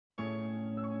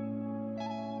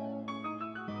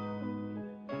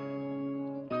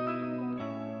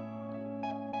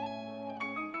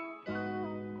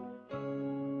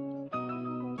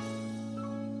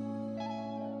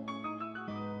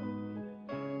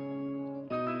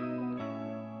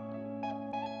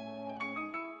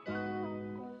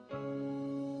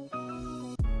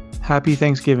Happy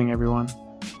Thanksgiving, everyone.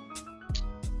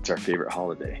 It's our favorite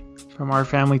holiday. From our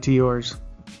family to yours.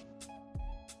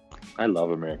 I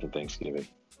love American Thanksgiving.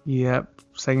 Yep.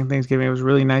 Second Thanksgiving. It was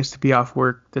really nice to be off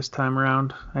work this time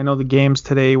around. I know the games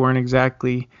today weren't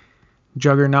exactly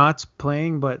juggernauts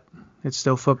playing, but it's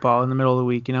still football in the middle of the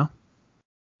week, you know?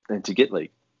 And to get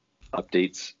like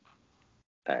updates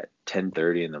at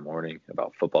 10:30 in the morning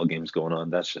about football games going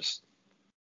on, that's just...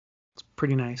 It's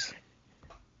pretty nice.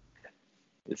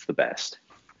 It's the best.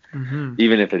 Mm-hmm.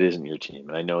 Even if it isn't your team.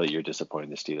 And I know that you're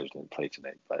disappointed the Steelers didn't play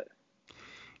tonight, but...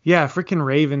 Yeah, freaking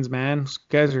Ravens, man. These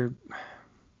guys are...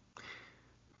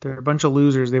 They're a bunch of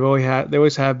losers. They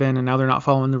always have been, and now they're not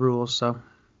following the rules, so...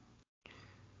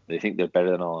 They think they're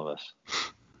better than all of us.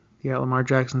 Yeah, Lamar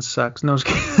Jackson sucks. No,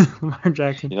 Lamar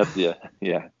Jackson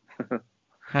Yeah.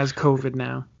 has COVID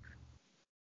now.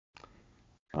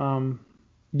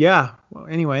 Yeah. Well,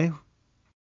 anyway,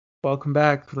 welcome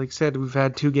back. Like I said, we've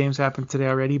had 2 games happen today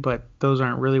already, but those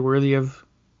aren't really worthy of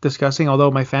discussing. Although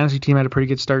my fantasy team had a pretty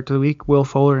good start to the week. Will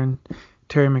Fuller and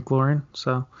Terry McLaurin,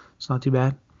 so it's not too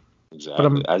bad.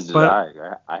 Exactly. As did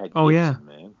I. I had Gibson, oh yeah,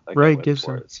 man. right,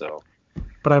 Gibson. It, so.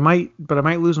 But I might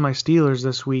lose my Steelers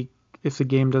this week if the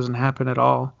game doesn't happen at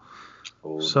all.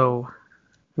 Oh. So,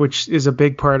 which is a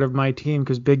big part of my team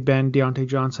because Big Ben, Deontay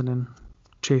Johnson, and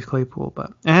Chase Claypool.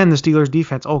 And the Steelers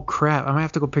defense. Oh crap! I might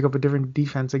have to go pick up a different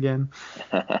defense again.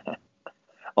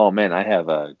 Oh man, I have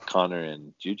Connor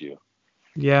and Juju.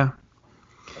 Yeah.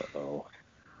 Uh-oh.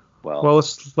 Well,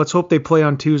 let's hope they play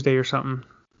on Tuesday or something.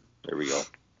 There we go.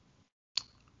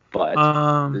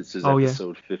 But this is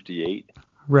episode 58.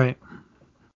 Right.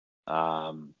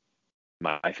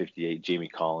 My 58, Jamie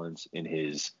Collins, in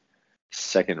his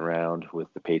second round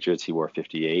with the Patriots, he wore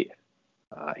 58.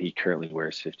 He currently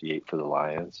wears 58 for the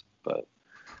Lions, but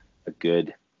a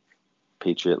good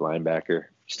Patriot linebacker.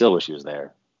 Still wish he was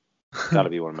there. Got to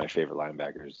be one of my favorite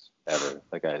linebackers ever.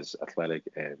 That guy's athletic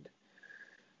and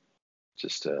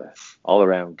just all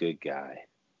around good guy.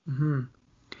 Mm-hmm.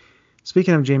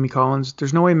 Speaking of Jamie Collins,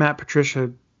 there's no way Matt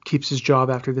Patricia keeps his job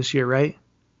after this year, right?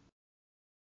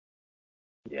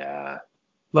 Yeah.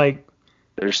 Like,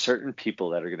 there's certain people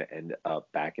that are going to end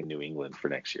up back in New England for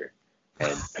next year.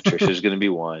 And Patricia's going to be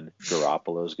one.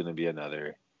 Garoppolo's going to be another.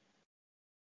 I'm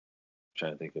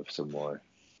trying to think of some more.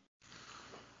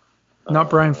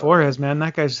 Not Brian Flores, man.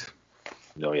 That guy's...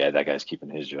 No, yeah, that guy's keeping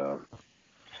his job.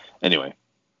 Anyway.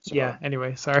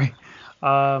 Sorry.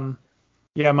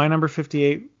 Yeah, my number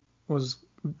 58 is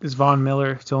Von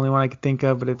Miller. It's the only one I could think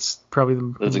of, but it's probably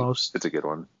the most... It's a good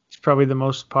one. It's probably the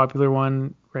most popular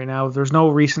one right now. There's no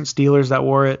recent Steelers that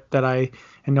wore it and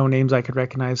no names I could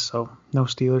recognize, so no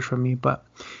Steelers from me, but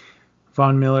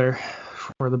Von Miller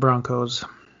for the Broncos.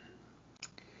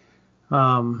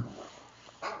 But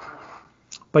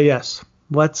yes,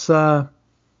 let's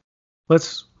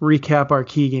recap our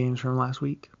key games from last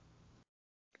week.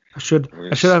 I should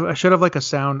have like a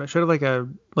sound. I should have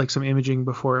like some imaging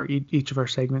before each of our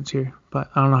segments here, but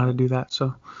I don't know how to do that.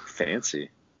 So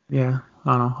fancy. Yeah,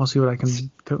 I don't know. I'll see what I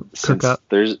can cook up.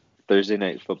 Thursday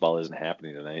night football isn't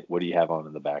happening tonight. What do you have on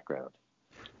in the background?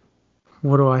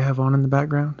 What do I have on in the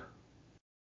background?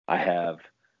 I have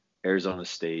Arizona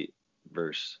State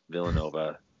versus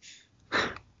Villanova.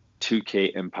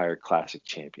 2K Empire Classic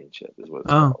Championship is what it's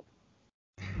called.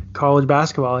 College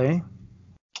basketball, eh?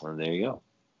 And there you go.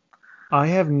 I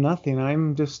have nothing.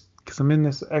 I'm just because I'm in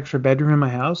this extra bedroom in my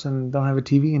house and don't have a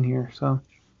TV in here, so.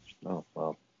 Oh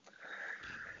well.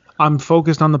 I'm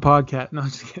focused on the podcast. No,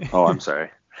 just kidding. Oh, I'm sorry.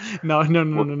 No.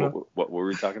 What were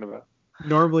we talking about?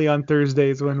 Normally on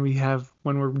Thursdays when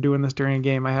we're doing this during a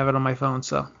game, I have it on my phone.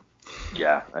 So.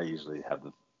 Yeah, I usually have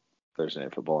the Thursday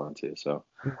night football on too. So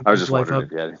I was just wondering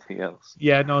if you had anything else.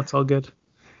 Yeah, no, it's all good.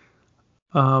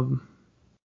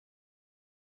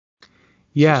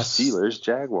 Yes. Steelers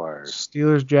Jaguars.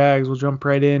 Steelers Jags. We'll jump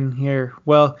right in here.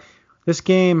 Well, this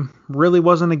game really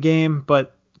wasn't a game,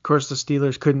 but of course the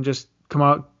Steelers couldn't just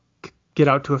get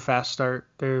out to a fast start.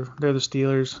 They're the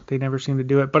Steelers. They never seem to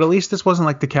do it. But at least this wasn't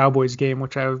like the Cowboys game,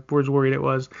 which I was worried it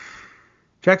was.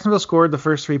 Jacksonville scored the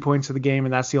first 3 points of the game,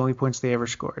 and that's the only points they ever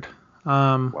scored.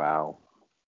 Wow.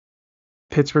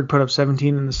 Pittsburgh put up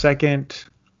 17 in the second.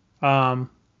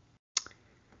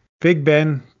 Big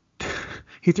Ben,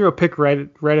 he threw a pick right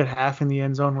at half in the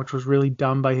end zone, which was really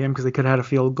dumb by him because they could have had a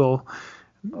field goal.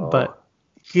 Oh. But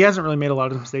he hasn't really made a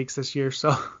lot of mistakes this year,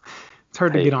 so it's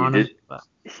hard to get on him.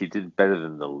 He did better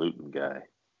than the Luton guy.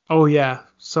 Oh, yeah.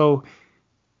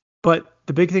 But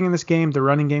the big thing in this game, the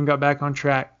running game got back on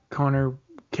track. Connor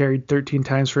carried 13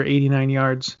 times for 89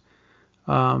 yards.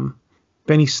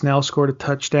 Benny Snell scored a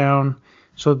touchdown.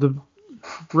 So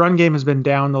run game has been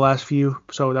down the last few,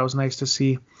 so that was nice to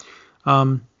see.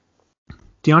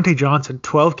 Deontay Johnson,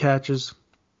 12 catches,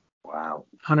 Wow.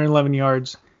 111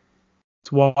 yards.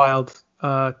 It's wild.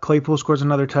 Claypool scores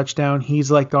another touchdown. He's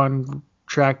like on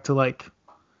track to like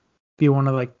be one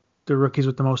of like the rookies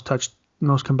with the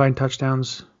most combined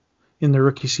touchdowns in the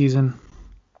rookie season.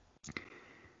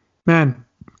 Man,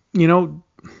 you know,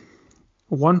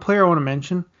 one player I want to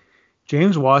mention,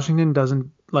 James Washington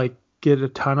doesn't like get a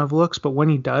ton of looks, but when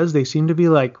he does, they seem to be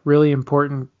like really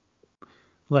important,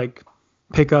 like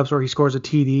pickups or he scores a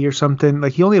TD or something.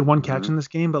 Like he only had one catch in this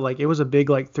game, but like it was a big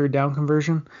like third down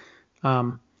conversion.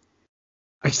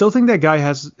 I still think that guy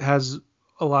has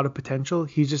a lot of potential.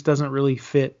 He just doesn't really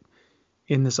fit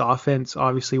in this offense,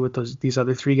 obviously with these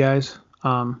other three guys.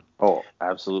 Oh,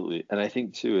 absolutely. And I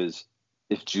think too is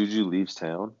if Juju leaves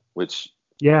town, which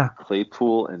yeah,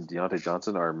 Claypool and Deontay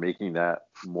Johnson are making that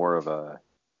more of a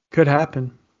could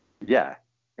happen. yeah.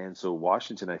 And so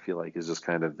Washington, I feel like, is just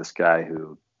kind of this guy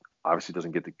who obviously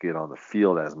doesn't get to get on the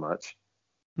field as much,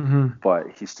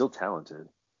 but he's still talented.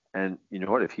 And you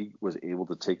know what? If he was able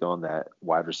to take on that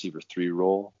wide receiver 3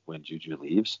 role when Juju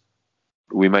leaves,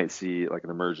 we might see like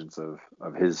an emergence of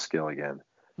his skill again.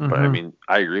 But I mean,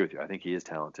 I agree with you. I think he is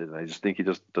talented, and I just think he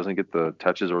just doesn't get the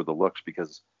touches or the looks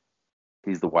because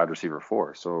he's the wide receiver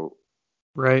 4. So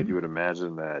right, you would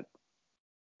imagine that.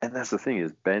 And that's the thing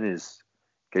is Ben is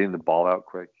getting the ball out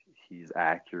quick. He's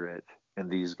accurate,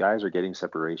 and these guys are getting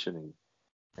separation.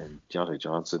 And Deontay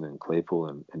Johnson and Claypool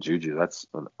and Juju, that's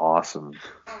an awesome.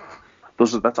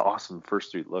 That's awesome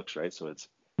first 3 looks, right? So it's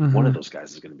one of those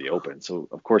guys is going to be open. So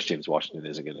of course James Washington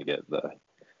isn't going to get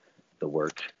the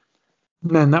work.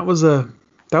 Man, that was a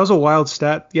wild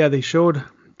stat. Yeah, they showed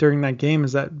during that game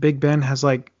is that Big Ben has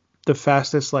like the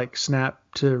fastest like snap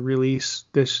to release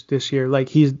this year. Like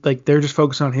he's like they're just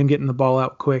focused on him getting the ball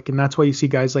out quick, and that's why you see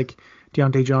guys like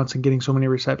Deontay Johnson getting so many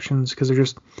receptions because they're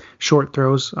just short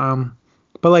throws.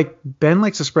 But like Ben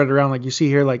likes to spread it around. Like you see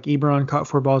here, like Ebron caught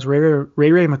 4 balls. Ray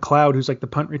McLeod, who's like the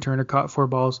punt returner, caught 4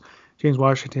 balls. James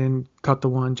Washington caught the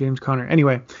 1. James Conner.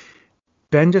 Anyway,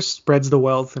 Ben just spreads the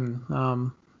wealth, and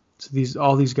so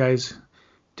all these guys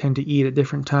tend to eat at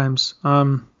different times.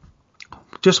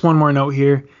 Just one more note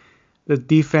here: the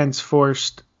defense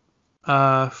forced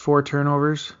 4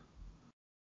 turnovers.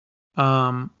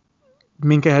 Minka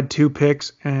had 2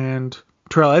 picks, and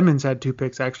Terrell Edmonds had 2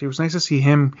 picks. Actually, it was nice to see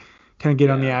him kind of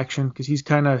get on the action because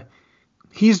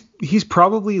he's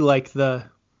probably like the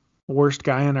worst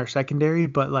guy in our secondary,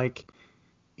 but like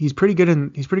he's pretty good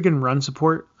in run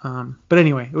support. But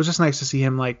anyway, it was just nice to see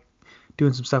him like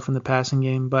doing some stuff in the passing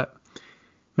game. But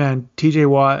man, TJ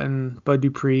Watt and Bud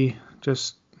Dupree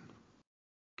just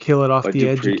kill it off the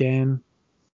edge again.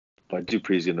 Bud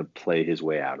Dupree's going to play his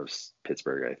way out of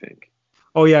Pittsburgh, I think.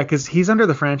 Oh yeah, because he's under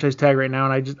the franchise tag right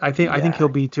now, and I think he'll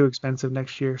be too expensive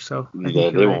next year. So they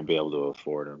won't be able to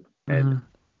afford him. And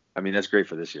I mean that's great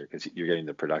for this year because you're getting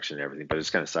the production and everything, but it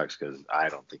just kind of sucks because I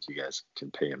don't think you guys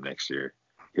can pay him next year.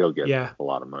 He'll get a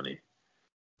lot of money.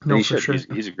 No, for sure.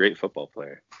 He's a great football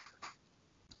player.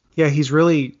 Yeah, he's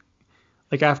really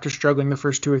like after struggling the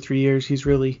first 2 or 3 years, he's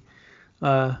really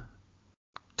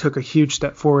took a huge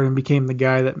step forward and became the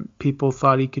guy that people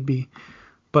thought he could be.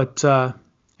 But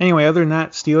anyway, other than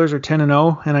that, Steelers are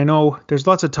 10-0, and I know there's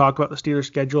lots of talk about the Steelers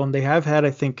schedule, and they have had,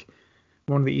 I think,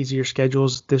 one of the easier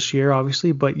schedules this year,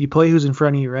 obviously, but you play who's in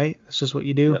front of you, right? That's just what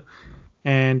you do. Yep.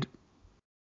 And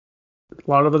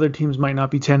a lot of other teams might not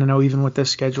be 10-0 even with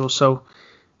this schedule, so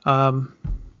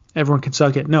everyone can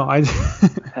suck it. No, the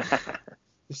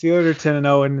Steelers are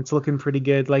 10-0, and it's looking pretty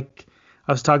good. Like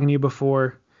I was talking to you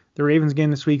before, the Ravens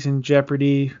game this week's in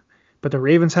jeopardy, but the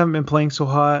Ravens haven't been playing so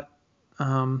hot.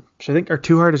 So I think our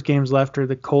 2 hardest games left are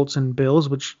the Colts and Bills,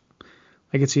 which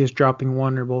I could see us dropping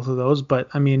one or both of those. But,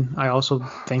 I mean, I also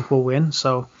think we'll win.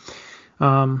 So,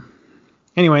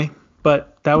 anyway,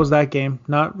 but that was that game.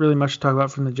 Not really much to talk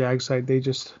about from the Jags side. They're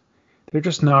just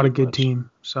not a good team.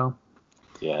 So.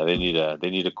 Yeah, they need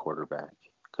a quarterback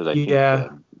because I think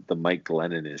the Mike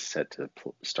Glennon is set to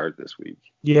start this week.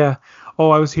 Yeah. Oh,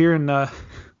 I was hearing. I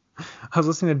was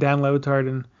listening to Dan Le Batard,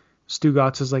 and Stu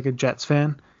Gatz is like a Jets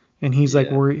fan. And he's like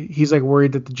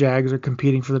worried that the Jags are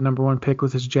competing for the number 1 pick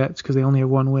with his Jets because they only have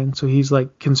 1 win. So he's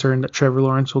like concerned that Trevor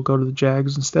Lawrence will go to the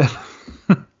Jags instead.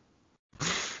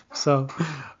 So,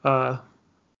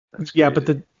 yeah, but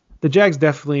the Jags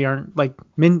definitely aren't like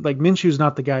Minshew's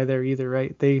not the guy there either,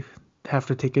 right? They have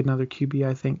to take another QB,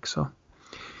 I think. So.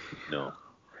 No,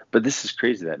 but this is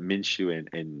crazy that Minshew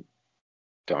and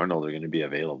Darnold are going to be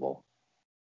available.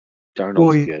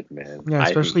 Darnold's good, man. Yeah,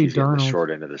 especially I think he's Darnold. Getting the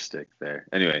short end of the stick there.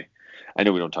 Anyway, I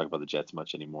know we don't talk about the Jets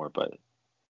much anymore, but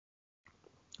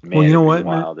Well, Man, you know it'd be what,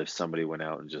 man? wild if somebody went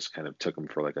out and just kind of took him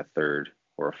for like a third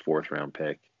or a fourth round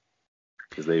pick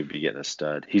because they would be getting a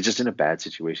stud. He's just in a bad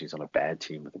situation. He's on a bad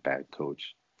team with a bad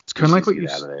coach. It's He kind of just like needs to what get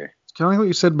out of there. it's kind of like what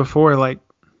you said before. Like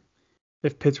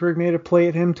if Pittsburgh made a play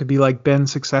at him to be like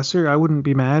Ben's successor, I wouldn't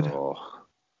be mad. Oh,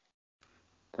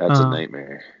 that's a Um,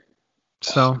 nightmare.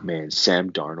 Oh, so man,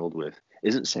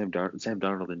 isn't Sam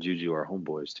Darnold and Juju are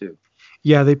homeboys too?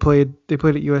 yeah, they played at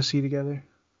USC together.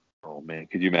 Oh man,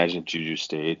 could you imagine if Juju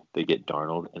stayed? They get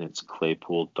Darnold, and it's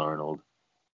Claypool, Darnold,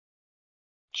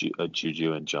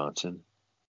 Juju, and Johnson.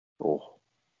 Oh,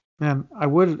 Man, I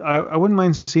wouldn't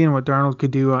mind seeing what Darnold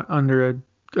could do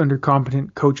under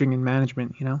competent coaching and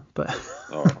management, But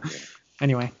oh yeah.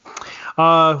 anyway,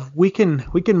 we can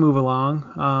move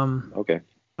along. Okay.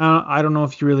 I don't know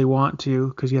if you really want to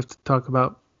because you have to talk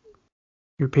about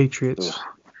your Ugh. Patriots,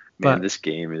 Man, but this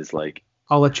game is like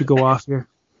I'll let you go off here.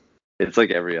 it's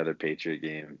like every other Patriot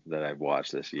game that I've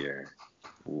watched this year.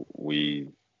 We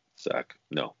suck.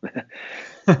 No,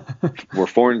 we're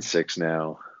 4-6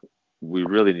 now. We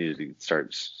really needed to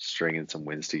start stringing some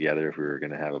wins together if we were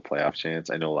going to have a playoff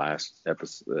chance. I know last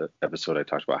episode I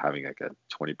talked about having like a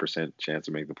 20% chance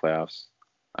of making the playoffs.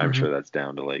 I'm hmm sure that's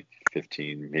down to like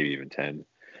 15, maybe even 10.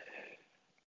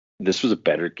 This was a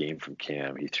better game from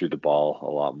Cam. He threw the ball a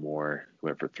lot more.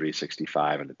 Went for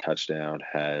 365 and a touchdown.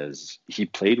 He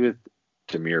played with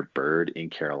Demir Bird in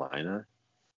Carolina,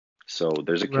 so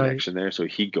there's a Right. connection there. So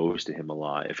he goes to him a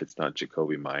lot if it's not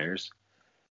Jacoby Myers.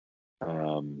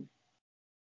 Um,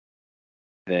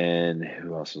 then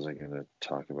who else was I going to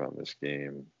talk about in this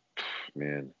game?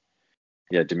 Man,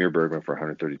 yeah, Demir Bird went for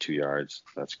 132 yards.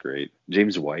 That's great.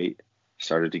 James White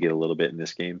started to get a little bit in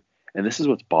this game, and this is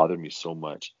what's bothered me so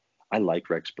much. I like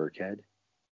Rex Burkhead,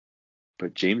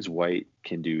 but James White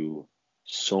can do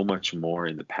so much more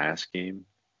in the pass game.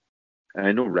 And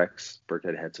I know Rex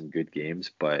Burkhead had some good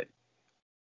games, but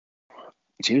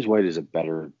James White is a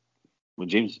better when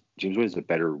James White is a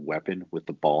better weapon with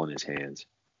the ball in his hands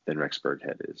than Rex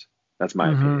Burkhead is. That's my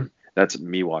hmm opinion. That's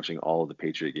me watching all of the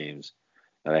Patriot games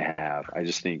that I have. I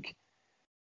just think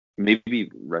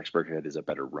maybe Rex Burkhead is a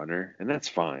better runner, and that's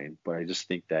fine. But I just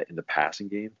think that in the passing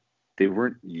game, they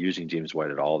weren't using James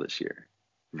White at all this year.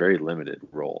 Very limited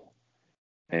role.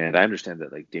 And I understand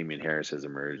that like Damian Harris has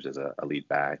emerged as a lead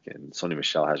back, and Sony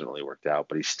Michelle hasn't really worked out,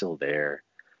 but he's still there.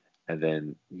 And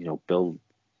then Bill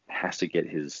has to get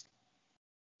his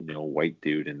white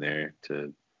dude in there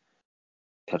to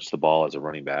touch the ball as a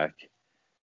running back.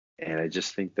 And I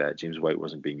just think that James White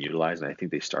wasn't being utilized, and I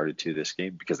think they started to this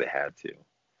game because they had to.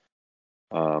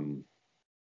 Um,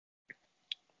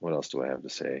 what else do I have to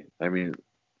say? I mean,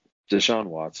 Deshaun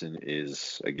Watson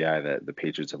is a guy that the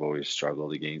Patriots have always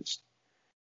struggled against,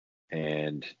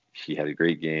 and he had a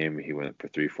great game. He went for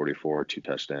 344, 2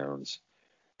 touchdowns.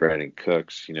 Brandon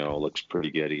Cooks, looks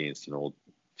pretty good against an old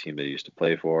team that he used to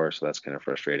play for, so that's kind of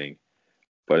frustrating.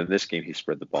 But in this game, he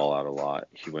spread the ball out a lot.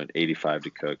 He went 85 to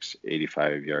Cooks,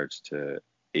 85 yards to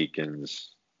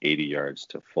Akins, 80 yards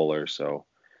to Fuller. So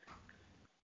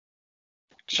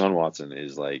Deshaun Watson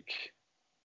is like,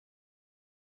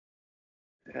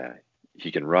 yeah,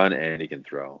 he can run and he can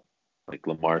throw. Like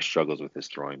Lamar struggles with his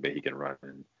throwing, but he can run.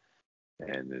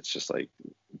 And it's just like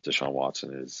Deshaun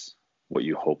Watson is what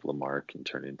you hope Lamar can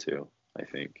turn into, I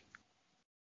think.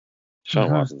 Deshaun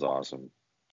hmm Watson's awesome.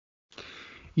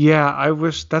 Yeah, I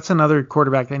wish that's another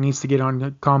quarterback that needs to get on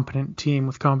a competent team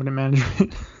with competent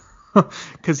management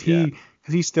because Yeah.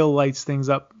 he still lights things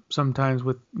up sometimes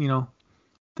with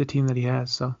the team that he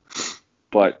has. So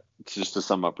But just to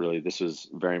sum up, really, this was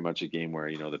very much a game where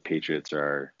the Patriots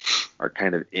are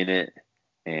kind of in it,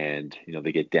 and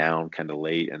they get down kind of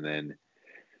late, and then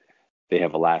they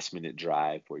have a last minute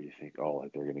drive where you think, oh,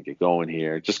 like they're going to get going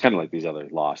here. Just kind of like these other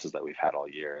losses that we've had all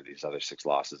year. These other 6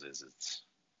 losses is it's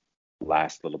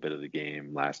last little bit of the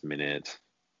game, last minute,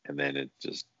 and then it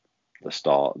just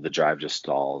the drive just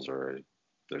stalls, or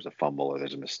there's a fumble or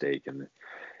there's a mistake, and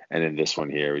in this one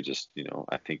here, we just,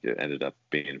 I think it ended up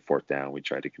being fourth down. We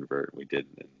tried to convert, and we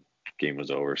didn't, and game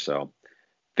was over. So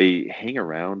they hang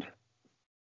around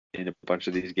in a bunch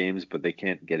of these games, but they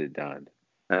can't get it done.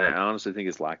 And I honestly think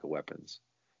it's lack of weapons.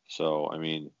 So, I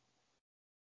mean,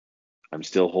 I'm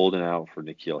still holding out for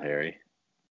N'Keal Harry.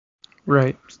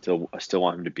 right. I still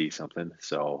want him to be something.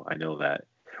 So I know that.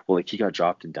 Well, like he got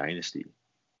dropped in Dynasty.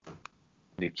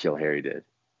 N'Keal Harry did,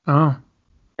 Oh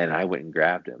and I went and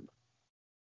grabbed him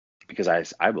because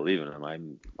I believe in him.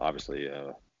 I'm obviously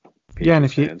a yeah, and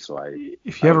Patriots fan, so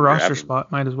if you I have a went and roster grabbed him.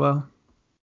 spot, might as well.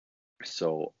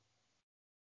 So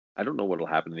I don't know what will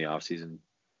happen in the offseason.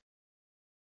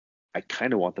 I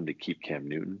kind of want them to keep Cam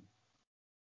Newton.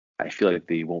 I feel like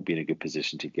they won't be in a good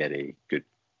position to get a good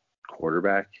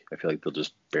quarterback, I feel like they'll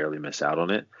just barely miss out on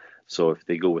it. So if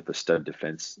they go with a stud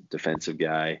defensive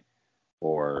guy,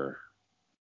 or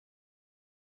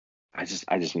I just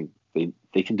think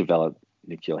they can develop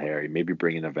N'Keal Harry, maybe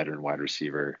bring in a veteran wide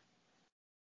receiver,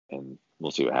 and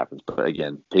we'll see what happens. But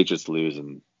again, Patriots lose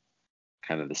in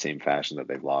kind of the same fashion that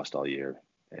they've lost all year.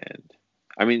 And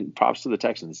I mean, props to the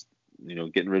Texans.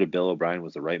 Getting rid of Bill O'Brien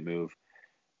was the right move,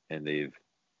 and they've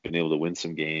been able to win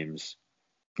some games,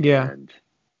 Yeah. and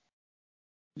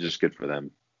just good for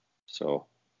them. So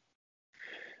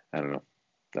I don't know.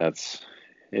 It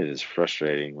is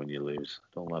frustrating when you lose.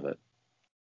 Don't love it.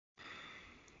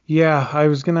 Yeah, I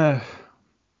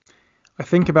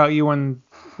think about you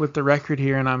with the record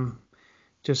here, and I'm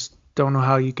just don't know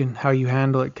how you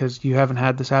handle it because you haven't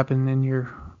had this happen in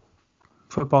your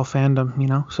football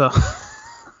fandom. So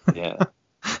Yeah.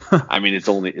 I mean, it's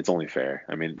only fair.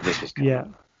 I mean, this was coming. Yeah.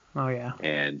 Oh yeah.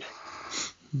 And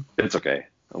it's okay.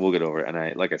 We'll get over it.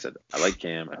 And like I said, I like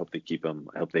Cam. I hope they keep him.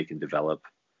 I hope they can develop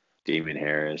Damian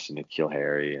Harris and N'Keal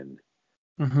Harry, and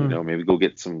maybe go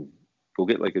get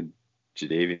like a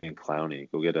Jadeveon Clowney.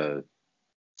 Go get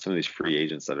some of these free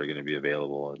agents that are going to be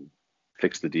available and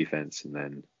fix the defense, and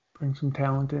then bring some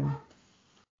talent in.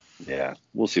 Yeah,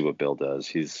 we'll see what Bill does.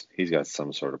 He's got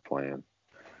some sort of plan.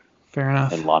 Fair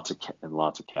enough. And lots of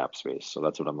cap space. So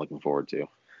that's what I'm looking forward to.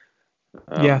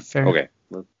 Yeah, fair. Okay,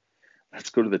 let's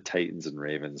go to the Titans and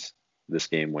Ravens. This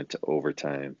game went to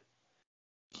overtime.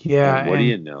 Yeah. And what do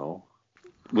you know?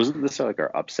 Wasn't this like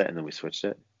our upset and then we switched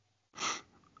it?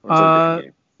 Or was that a different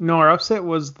game? No, our upset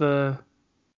was I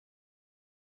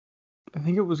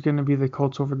think it was going to be the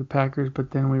Colts over the Packers,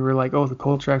 but then we were like, oh, the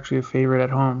Colts are actually a favorite at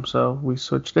home, so we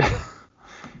switched it.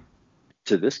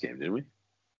 To this game, didn't we?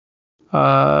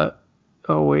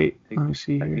 Oh wait, let me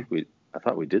see here. I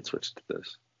thought we did switch to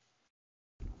this.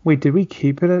 Wait, did we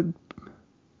keep it at?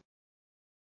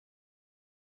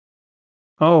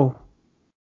 Oh.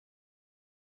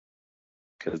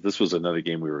 Because this was another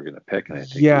game we were going to pick, and I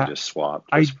think we just swapped.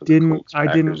 I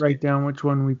didn't write down which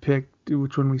one we picked,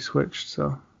 which one we switched.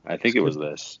 So I think it was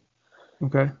this.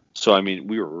 Okay. So I mean,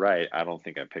 we were right. I don't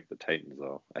think I picked the Titans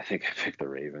though. I think I picked the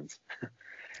Ravens.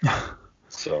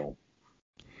 So.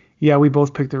 Yeah, we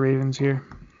both picked the Ravens here.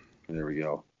 There we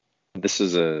go. This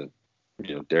is a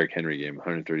Derrick Henry game,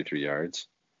 133 yards.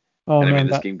 Oh, and I man,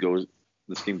 mean,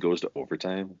 this game goes to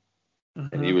overtime.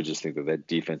 And you would just think that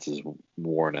defense is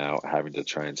worn out, having to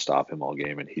try and stop him all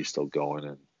game, and he's still going.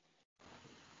 And it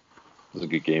was a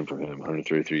good game for him.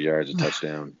 133 yards, a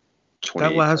touchdown,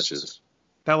 28 touches.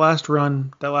 That last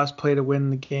run, that last play to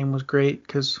win the game was great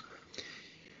because,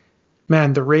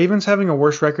 man, the Ravens having a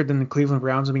worse record than the Cleveland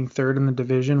Browns and being third in the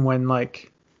division when, like,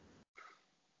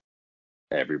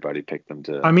 everybody picked them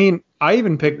to. I mean, I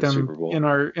even picked them in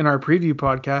our preview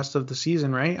podcast of the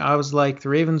season, right? I was like, the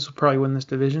Ravens will probably win this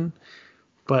division,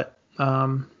 but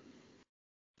that's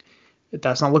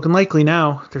not looking likely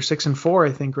now. They're 6-4,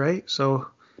 I think, right? So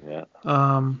yeah.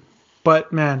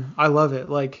 But man, I love it.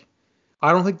 Like,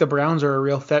 I don't think the Browns are a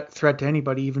real threat to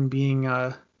anybody, even being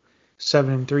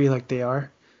 7-3 like they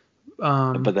are.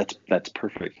 But that's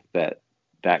perfect. That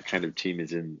kind of team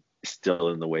is still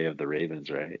in the way of the Ravens,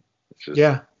 right?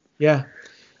 Yeah.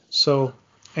 So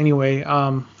anyway,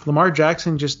 Lamar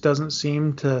Jackson just doesn't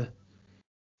seem to.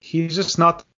 He's just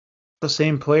not the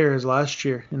same player as last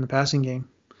year in the passing game.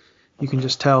 You can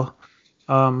just tell.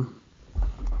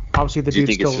 Obviously, the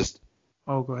dude's still.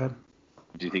 Oh, go ahead.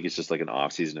 Do you think it's just like an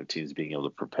off season of teams being able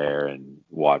to prepare and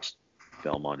watch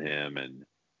film on him, and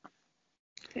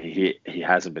he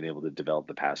hasn't been able to develop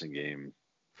the passing game?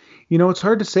 It's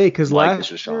hard to say because last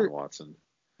year, Deshaun Watson.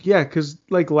 Yeah, because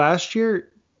like last year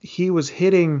he was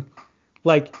hitting,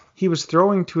 like he was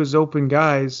throwing to his open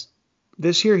guys.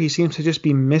 This year he seems to just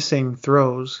be missing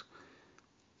throws.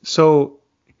 So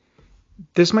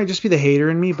this might just be the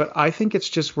hater in me, but I think it's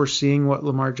just we're seeing what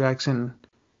Lamar Jackson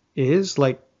is.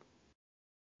 Like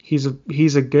he's a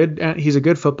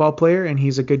good football player and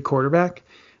he's a good quarterback,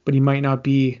 but he might not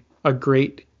be a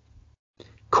great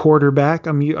quarterback.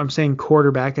 I'm saying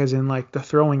quarterback as in like the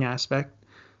throwing aspect.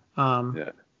 Yeah.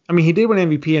 I mean, he did win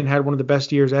MVP and had one of the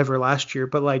best years ever last year,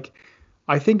 but like,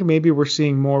 I think maybe we're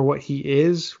seeing more what he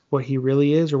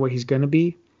really is, or what he's going to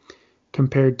be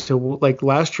compared to like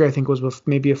last year. I think was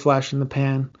maybe a flash in the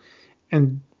pan.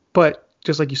 But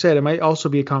just like you said, it might also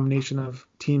be a combination of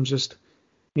teams just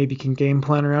maybe can game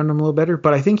plan around him a little better.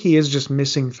 But I think he is just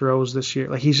missing throws this year.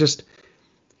 Like he's just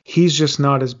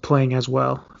not as playing as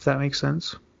well, if that makes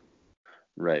sense.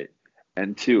 Right.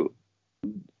 And two,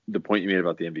 the point you made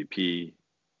about the MVP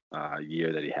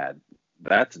year that he had,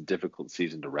 that's a difficult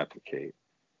season to replicate.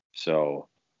 So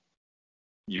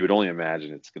you would only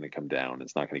imagine it's going to come down.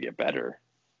 It's not going to get better,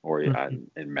 or Mm-hmm.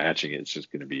 and matching it's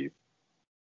just going to be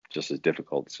just as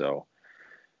difficult. So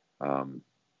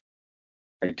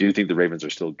I do think the Ravens are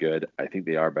still good. I think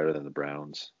they are better than the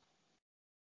Browns.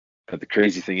 But the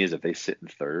crazy thing is, if they sit in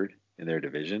third in their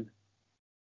division,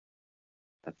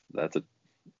 that's a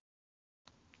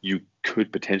you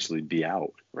could potentially be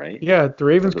out, right? Yeah, the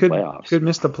Ravens Of the could playoffs. could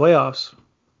miss the playoffs.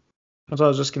 That's what I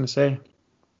was just gonna say.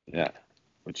 Yeah,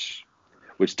 which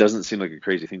doesn't seem like a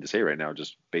crazy thing to say right now,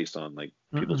 just based on like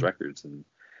people's Mm-mm. records and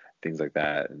things like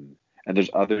that. And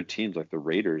there's other teams like the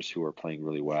Raiders who are playing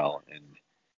really well, and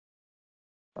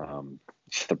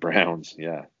the Browns,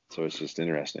 yeah. So it's just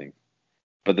interesting.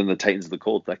 But then the Titans and the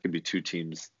Colts, that could be two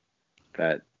teams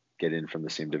that get in from the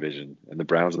same division, and the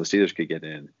Browns and the Steelers could get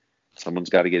in. Someone's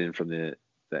got to get in from the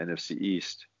NFC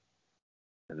East,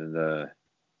 and then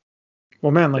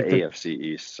Well, man, the like the AFC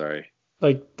East. Sorry.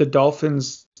 like the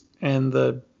Dolphins and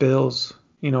the Bills,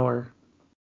 are.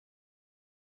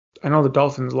 I know the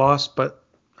Dolphins lost, but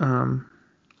Yeah,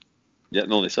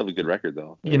 no, they still have a good record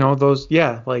though. those,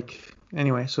 yeah, like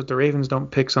anyway. So if the Ravens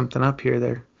don't pick something up here,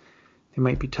 they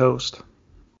might be toast.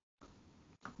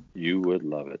 You would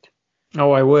love it.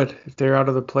 Oh, I would if they're out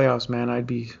of the playoffs, man. It'd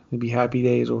be happy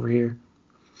days over here.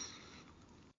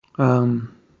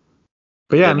 Um,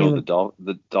 but yeah, Yeah, I no, mean,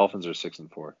 the Dolphins are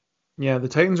 6-4. yeah, the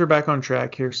Titans are back on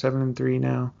track here, 7-3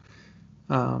 now.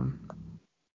 Um,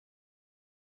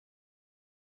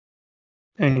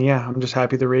 and yeah, I'm just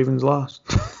happy the Ravens lost.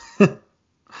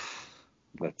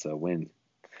 That's a win.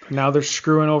 Now they're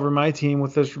screwing over my team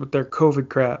with their COVID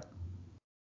crap.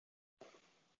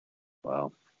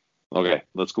 Wow. Okay,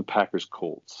 let's go Packers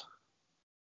Colts.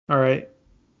 All right.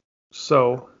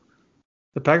 So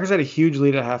the Packers had a huge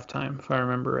lead at halftime, if I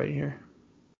remember right here.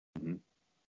 Mm-hmm.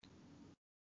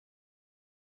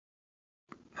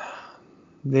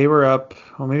 They were up.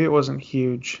 Well, maybe it wasn't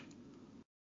huge.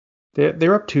 They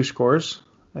were up 2 scores,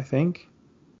 I think.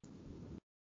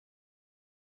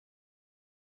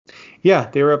 Yeah,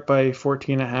 they were up by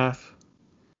 14 and a half.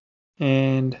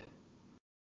 And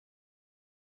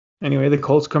anyway, the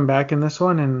Colts come back in this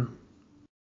one, and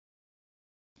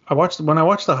when I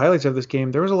watched the highlights of this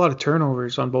game, there was a lot of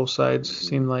turnovers on both sides. Mm-hmm.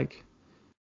 Seemed like,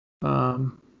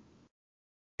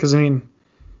 because I mean,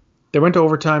 they went to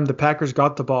overtime. The Packers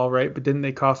got the ball right, but didn't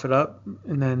they cough it up?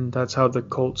 And then that's how the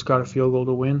Colts got a field goal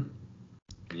to win.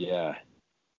 Yeah.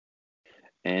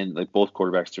 And like both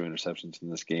quarterbacks threw interceptions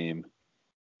in this game.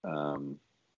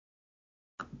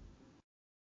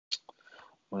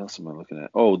 What else am I looking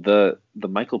at? Oh, the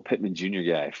Michael Pittman Jr.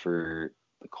 guy for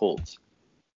the Colts.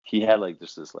 He had like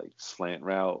just this like slant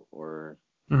route or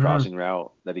crossing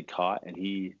route that he caught, and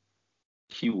he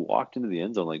walked into the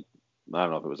end zone like, I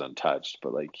don't know if it was untouched,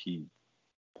 but like I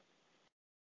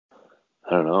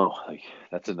don't know, like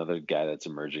that's another guy that's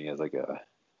emerging as like a.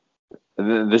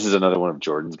 And then this is another one of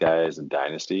Jordan's guys in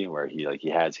Dynasty where he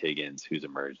has Higgins who's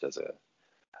emerged as a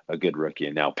good rookie,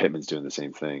 and now Pittman's doing the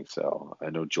same thing. So I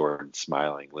know Jordan's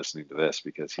smiling listening to this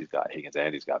because he's got Higgins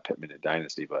and he's got Pittman in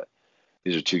Dynasty, but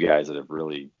these are two guys that have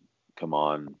really come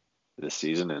on this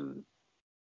season and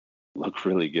look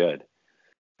really good.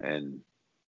 And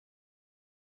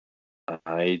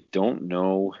I don't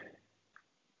know.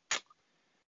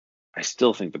 I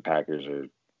still think the Packers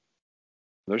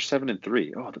they're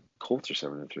 7-3. Oh, the Colts are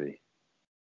 7-3.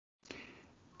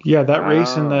 Yeah, that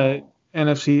race in the Wow.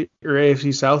 NFC or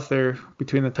AFC South there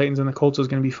between the Titans and the Colts is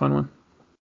going to be a fun one.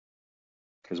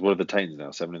 Because what are the Titans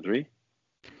now? 7-3.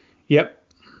 Yep.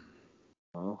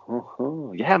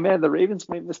 Oh, yeah, man. The Ravens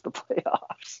might miss the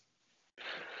playoffs.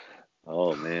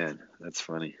 Oh man, that's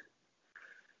funny.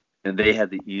 And they had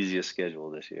the easiest schedule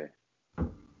this year.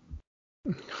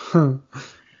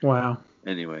 Wow.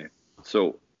 Anyway,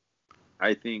 so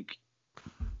I think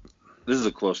this is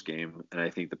a close game, and I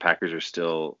think the Packers are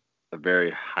still a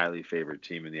very highly favored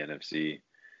team in the NFC.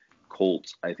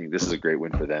 Colts, I think this is a great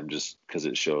win for them just because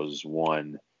it shows,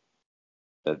 one,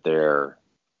 that they're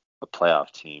a playoff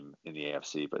team in the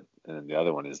AFC, but and then the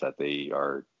other one is that they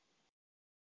are,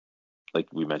 like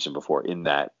we mentioned before, in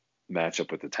that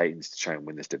matchup with the Titans to try and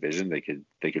win this division. They could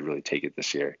really take it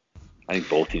this year. I think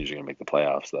both teams are going to make the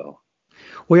playoffs, though.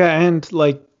 Well, yeah, and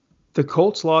like the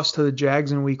Colts lost to the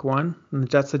Jags in Week 1, and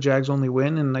that's the Jags' only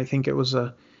win, and I think it was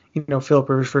Philip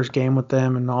Rivers' first game with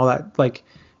them and all that. Like,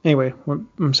 anyway, what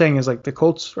I'm saying is like the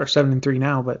Colts are 7-3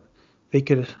 now, but they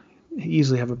could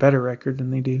easily have a better record than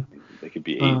they do. They could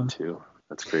be 8-2.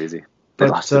 That's crazy. They But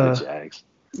lost to the Jags.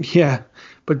 yeah,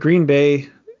 but Green Bay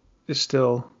is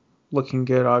still looking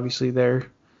good, obviously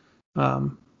there.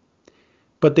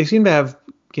 But they seem to have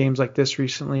games like this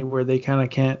recently where they kind of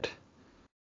can't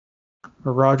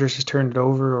Rodgers has turned it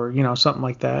over, or something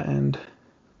like that. And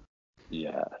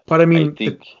Yeah. but I I mean,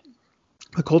 think,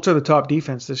 the Colts are the top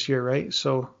defense this year, right?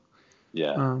 So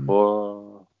yeah. um,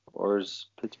 Or is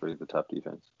Pittsburgh the top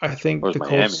defense? I Or think is the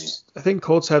Miami? Colts. I think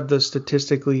Colts have the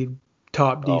statistically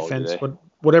top Oh, do defense. they?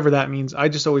 Whatever that means. I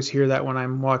just always hear that when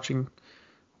I'm watching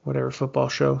whatever football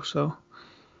show. So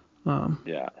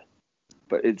Yeah.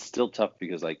 But it's still tough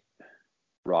because like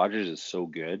Rodgers is so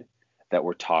good that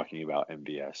we're talking about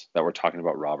MVS, that we're talking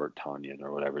about Robert Tonyan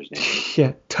or whatever his name is.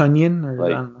 yeah, Tunyon or I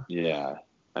Like, don't know. yeah.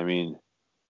 I mean,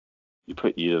 you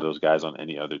put either of those guys on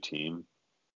any other team,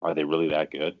 are they really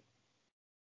that good?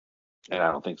 And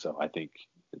I don't think so. I think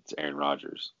it's Aaron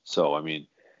Rodgers. So, I mean,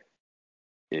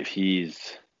 if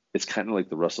it's kind of like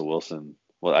the Russell Wilson.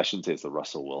 Well, I shouldn't say it's the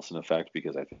Russell Wilson effect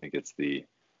because I think it's the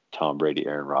Tom Brady,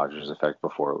 Aaron Rodgers effect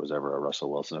before it was ever a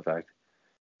Russell Wilson effect.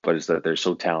 But it's that they're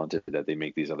so talented that they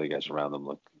make these other guys around them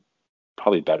look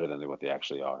probably better than what they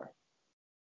actually are.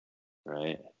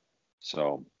 Right.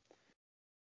 So,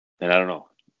 and I don't know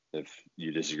if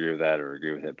you disagree with that or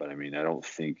agree with it, but I mean, I don't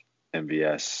think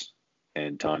MVS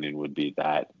and Tanyan would be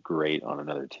that great on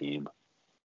another team.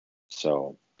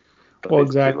 So, but Well, they look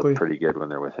exactly. pretty good when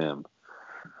they're with him.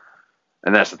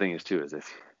 And that's the thing is too, is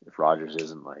if Rodgers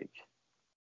isn't like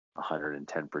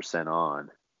 110% on,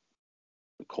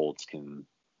 the Colts can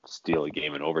steal a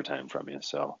game in overtime from you.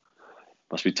 So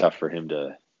it must be tough for him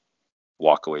to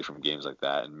walk away from games like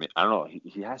that. And I don't know,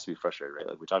 he has to be frustrated, right?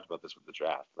 Like we talked about this with the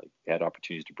draft. Like he had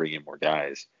opportunities to bring in more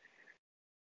guys,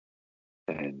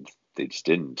 and they just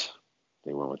didn't.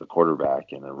 They went with a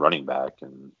quarterback and a running back,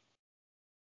 and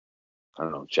I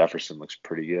don't know. Jefferson looks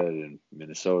pretty good in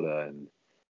Minnesota, and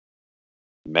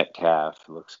Metcalf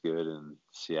looks good in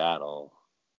Seattle.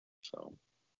 So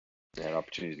they had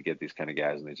opportunities to get these kind of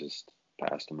guys, and they just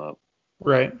passed them up.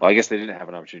 Right. Well, I guess they didn't have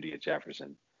an opportunity to get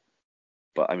Jefferson,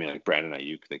 but I mean, like Brandon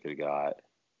Ayuk, they could have got.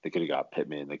 They could have got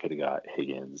Pittman. They could have got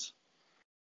Higgins.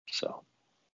 So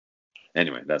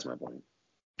anyway, that's my point.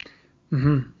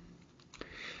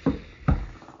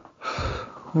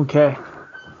 Okay.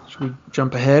 Should we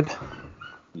jump ahead?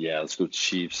 Yeah, let's go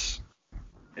Chiefs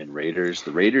and Raiders.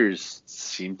 The Raiders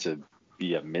seem to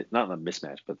be not a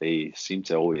mismatch, but they seem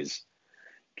to always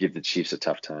give the Chiefs a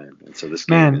tough time, and so this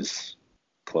game is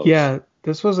close. Yeah,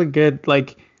 this was a good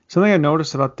something I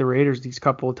noticed about the Raiders these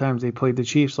couple of times they played the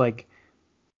Chiefs. Like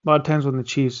a lot of times when the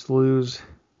Chiefs lose,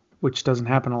 which doesn't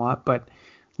happen a lot, but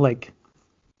like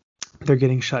they're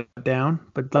getting shut down.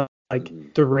 But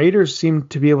the Raiders seem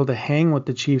to be able to hang with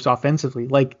the Chiefs offensively.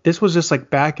 Like this was just like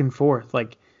back and forth.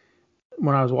 Like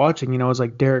when I was watching, it was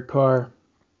like Derek Carr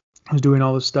was doing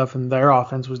all this stuff and their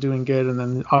offense was doing good, and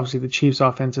then obviously the Chiefs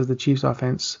offense is the Chiefs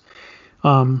offense.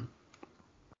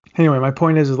 Anyway, my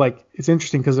point is like it's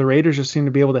interesting because the Raiders just seem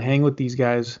to be able to hang with these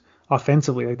guys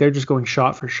offensively. Like they're just going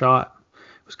shot for shot.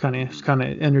 It was kind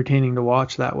of entertaining to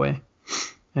watch that way.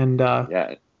 And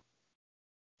yeah,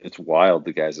 it's wild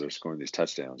the guys that are scoring these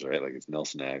touchdowns, right? Like it's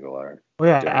Nelson Aguilar. Oh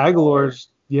yeah, Aguilar's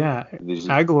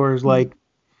like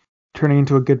turning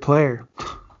into a good player.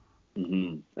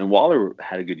 Mm-hmm. And Waller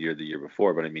had a good year the year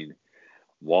before, but I mean,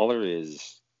 Waller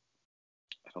is,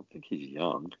 I don't think he's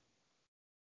young.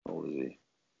 How old is he?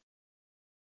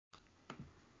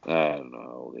 I don't know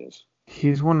how old he is.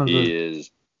 He's one of He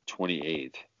is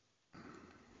 28.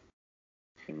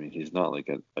 I mean, he's not like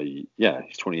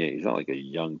he's 28. He's not like a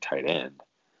young tight end.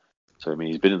 So, I mean,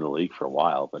 he's been in the league for a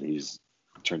while, but he's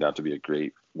turned out to be a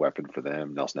great weapon for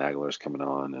them. Nelson Aguilar's coming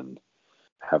on and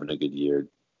having a good year.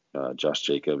 Josh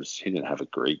Jacobs, he didn't have a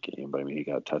great game, but I mean, he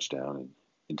got a touchdown.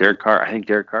 And Derek Carr, I think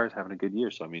Derek Carr is having a good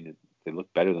year. So, I mean, they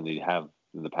look better than they have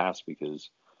in the past because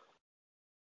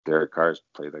Derek Carr's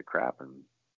played like crap and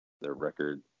their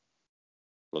record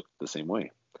looked the same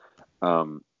way.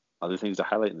 Other things to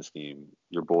highlight in this game,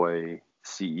 your boy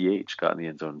CEH got in the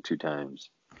end zone 2 times.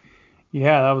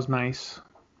 Yeah, that was nice.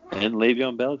 And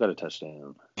Le'Veon Bell got a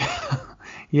touchdown.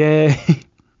 Yay.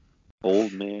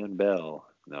 Old man Bell.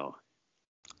 No.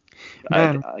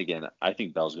 I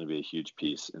think Bell's going to be a huge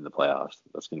piece in the playoffs.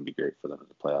 That's going to be great for them in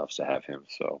the playoffs to have him.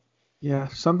 So. Yeah,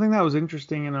 something that was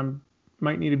interesting, and I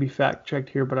might need to be fact checked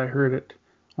here, but I heard it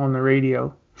on the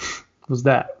radio, was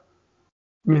that.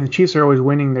 I mean, the Chiefs are always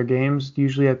winning their games,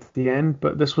 usually at the end,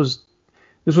 but this was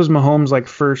Mahomes'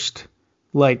 first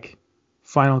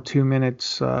final 2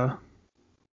 minutes go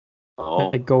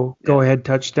ahead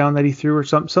touchdown that he threw or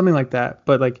something like that.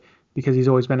 But because he's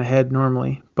always been ahead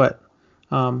normally. But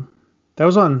that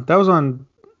was on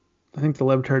I think the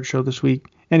Levitard show this week.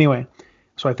 Anyway,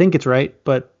 so I think it's right,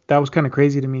 but that was kind of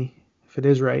crazy to me if it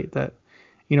is right that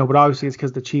but obviously it's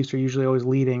because the Chiefs are usually always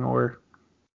leading or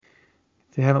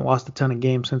they haven't lost a ton of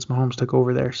games since Mahomes took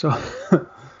over there. So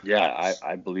Yeah,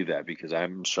 I believe that because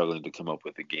I'm struggling to come up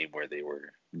with a game where they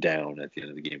were down at the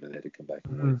end of the game and they had to come back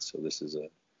and win. So this is a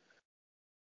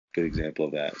good example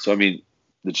of that. So I mean,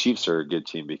 the Chiefs are a good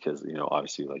team because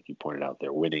obviously, like you pointed out,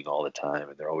 they're winning all the time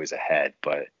and they're always ahead.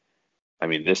 But I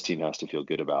mean, this team has to feel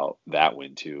good about that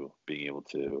win too, being able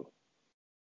to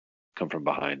come from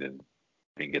behind and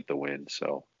get the win.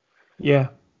 So yeah,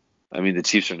 I mean, the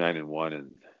Chiefs are 9-1,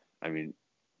 and I mean,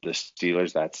 the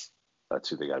Steelers. That's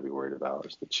who they got to be worried about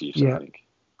is the Chiefs. I yeah, think.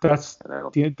 that's And I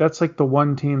don't that's like the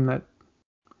one team that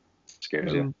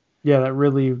scares you. yeah, that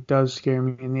really does scare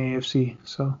me in the AFC.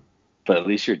 So But at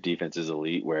least your defense is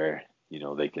elite, where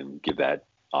they can give that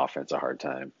offense a hard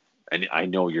time. And I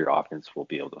know your offense will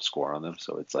be able to score on them,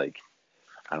 so it's like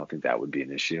I don't think that would be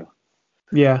an issue.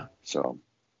 yeah, So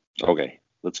okay,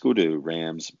 let's go to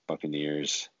Rams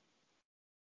Buccaneers.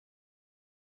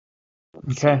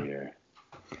 Let's see okay, here.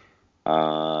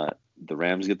 The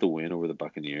Rams get the win over the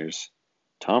Buccaneers.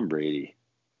 Tom Brady,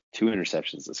 2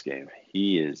 interceptions this game.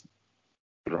 He is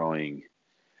throwing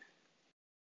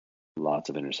lots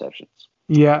of interceptions.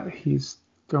 yeah, he's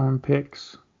throwing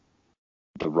picks.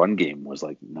 The run game was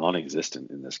like non-existent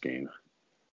in this game.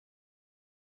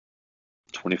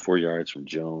 24 yards from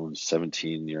Jones,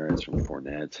 17 yards from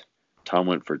Fournette. Tom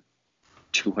went for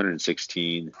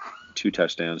 216, 2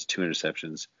 touchdowns, 2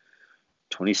 interceptions,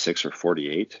 26 or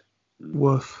 48.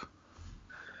 Woof.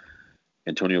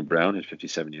 Antonio Brown had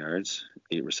 57 yards,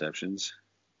 8 receptions.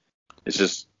 It's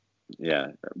just, yeah,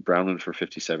 Brown went for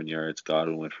 57 yards,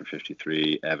 Godwin went for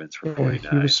 53, Evans for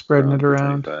 49. He was spreading Brown it for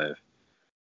around. 25.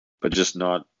 But just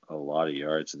not a lot of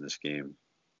yards in this game.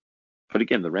 But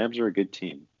again, the Rams are a good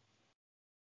team.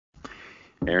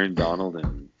 Aaron Donald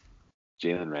and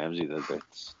Jalen Ramsey,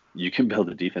 that's you can build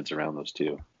a defense around those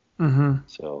two. Mm-hmm.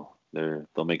 So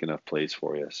they'll make enough plays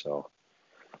for you. So,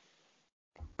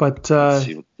 but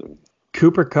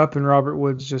Cooper Kupp and Robert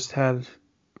Woods just had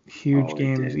huge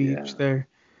games each there.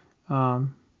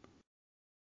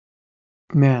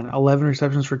 Man, 11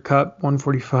 receptions for Kupp,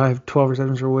 145, 12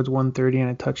 receptions for Woods, 130,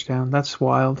 and a touchdown. That's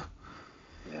wild.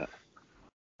 Yeah.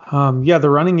 Yeah, the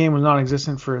running game was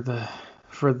non-existent for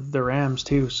the Rams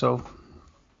too. So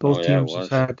both teams just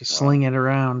had to sling it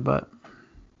around. But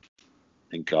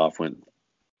I think Goff went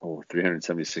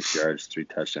 376 yards, 3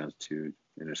 touchdowns, 2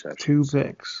 interceptions, 2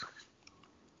 picks.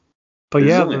 But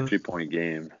it's only a 3-point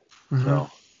game. Mm-hmm. So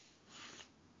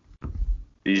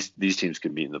these teams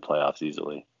could beat in the playoffs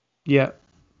easily. Yeah,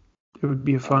 it would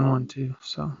be a fun one too.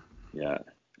 So yeah,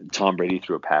 Tom Brady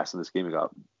threw a pass in this game. It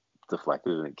got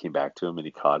deflected and it came back to him, and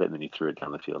he caught it, and then he threw it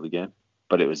down the field again.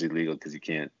 But it was illegal because you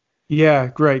can't.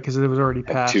 Yeah, right, because it was already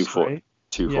passed. Two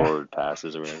forward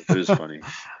passes or whatever. It was funny.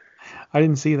 I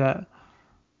didn't see that.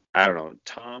 I don't know,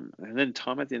 Tom. And then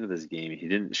Tom at the end of this game, he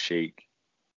didn't shake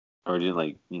or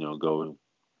didn't go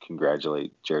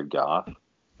congratulate Jared Goff.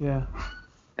 Yeah.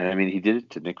 And I mean, he did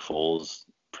it to Nick Foles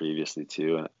previously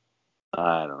too, and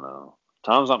I don't know.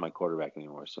 Tom's not my quarterback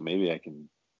anymore, so maybe I can.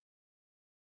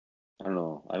 I don't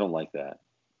know. I don't like that.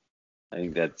 I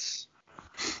think that's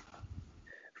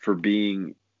for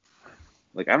being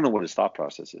I don't know what his thought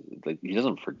process is. Like, he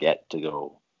doesn't forget to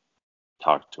go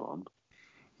talk to him.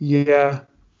 Yeah.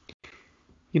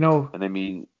 And I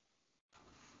mean,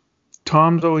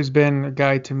 Tom's always been a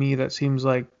guy to me that seems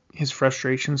like his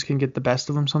frustrations can get the best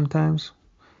of him sometimes.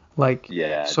 Like,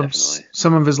 yeah, some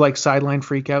of his sideline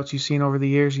freakouts you've seen over the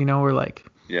years, where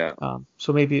yeah.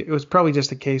 So maybe it was probably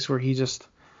just a case where he just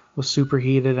was super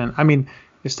heated, and I mean,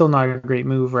 it's still not a great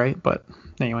move, right? But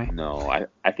anyway. No,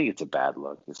 I think it's a bad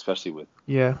look, especially with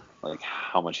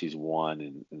how much he's won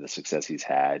and the success he's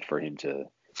had for him to.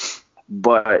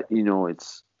 But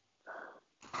it's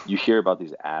you hear about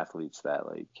these athletes that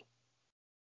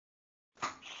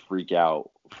freak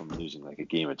out from losing a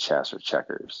game of chess or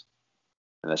checkers.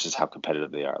 And that's just how competitive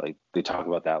they are. They talk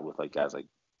about that with guys like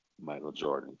Michael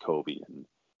Jordan, Kobe,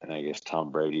 and I guess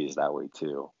Tom Brady is that way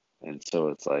too. And so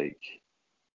it's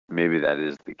maybe that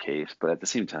is the case, but at the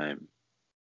same time,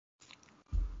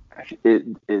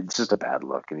 it's just a bad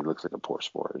look, and he looks like a poor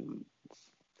sport. And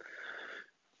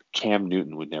Cam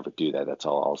Newton would never do that. That's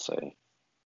all I'll say.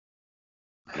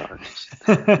 No,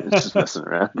 it's just messing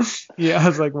around. Yeah, I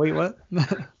was like, wait, what?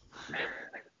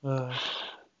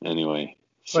 Anyway.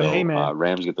 So, hey, man,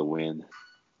 Rams get the win.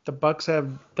 The Bucks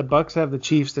have the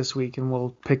Chiefs this week, and we'll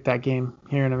pick that game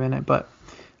here in a minute. But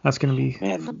that's going to be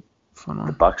a fun one.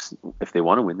 The Bucks, if they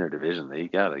want to win their division, they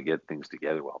got to get things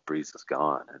together while Breeze is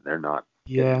gone, and they're not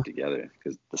getting it together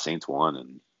because the Saints won.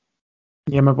 And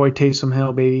yeah, my boy Taysom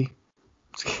Hill, baby.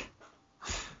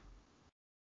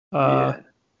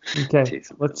 Okay,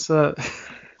 let's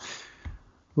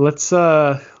Let's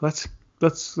go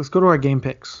to our game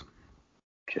picks.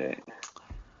 Okay.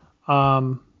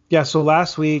 Yeah. So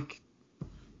last week,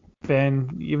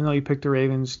 Ben, even though you picked the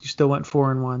Ravens, you still went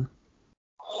 4-1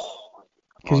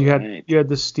 because All you right. had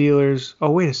the Steelers.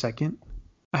 Oh, wait a second,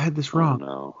 I had this Oh wrong.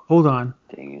 no. Hold on.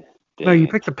 Dang it. No, you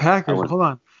Dang picked the it. I Packers. went. Hold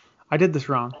on, I did this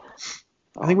wrong. Oh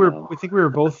no. I think we were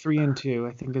both 3-2.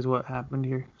 I think is what happened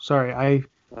here. Sorry, Okay.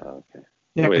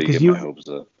 yeah, Way to get my hopes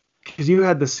up. because you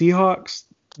had the Seahawks.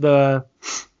 The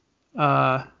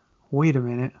wait a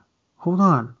minute. Hold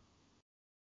on.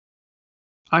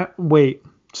 Wait.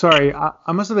 Sorry,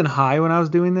 I must have been high when I was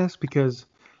doing this because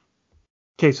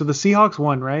okay, so the Seahawks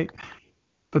won, right?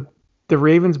 But the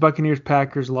Ravens, Buccaneers,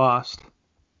 Packers lost,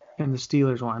 and the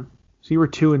Steelers won. So you were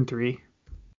 2-3.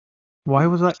 Why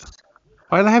was I?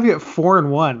 Why did I have you at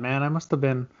 4-1, man? I must have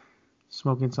been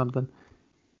smoking something.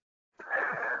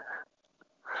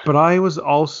 But I was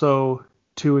also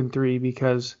 2-3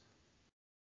 because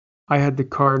I had the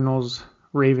Cardinals,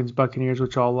 Ravens, Buccaneers,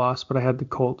 which all lost, but I had the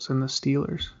Colts and the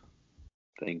Steelers.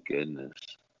 Thank goodness.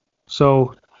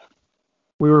 So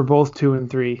we were both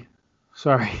 2-3.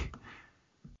 Sorry.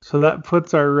 So that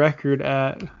puts our record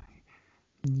at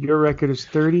your record is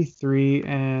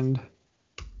 33-17,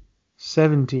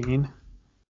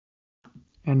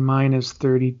 and mine is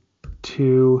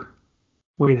 32.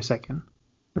 Wait a second.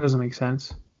 That doesn't make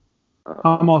sense.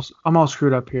 I'm all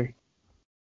screwed up here.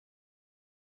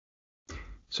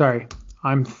 Sorry.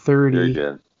 I'm 30. Very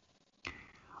good.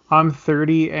 I'm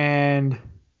 30-20.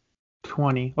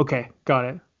 Okay, got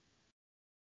it.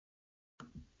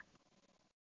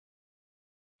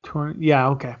 20. Yeah,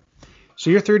 okay. So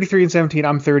you're 33-17.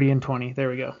 I'm 30-20. There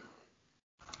we go.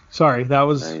 Sorry, that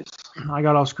was Nice. I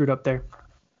got all screwed up there.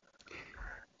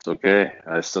 It's okay.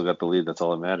 I still got the lead. That's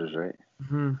all that matters, right?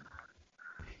 Mm-hmm.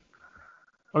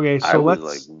 Okay, so I was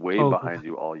let's. like way behind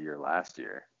you all year last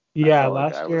year. Yeah,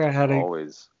 Like last year I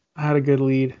always. had a good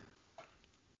lead,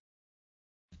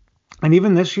 and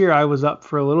even this year I was up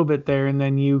for a little bit there, and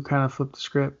then you kind of flipped the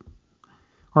script,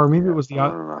 or maybe it was the.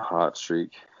 On a hot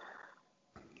streak.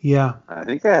 Yeah. I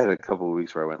think I had a couple of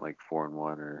weeks where I went like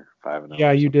 4-1 or 5-0.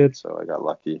 Yeah, you did. So I got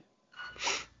lucky.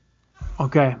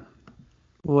 Okay,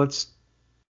 well let's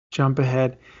jump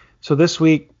ahead. So this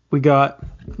week we got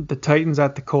the Titans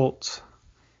at the Colts.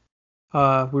 We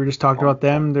were just talking about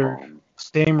them. They're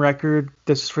same record.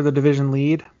 This is for the division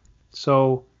lead.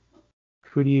 So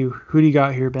who do you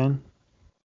got here, Ben?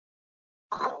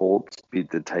 Colts beat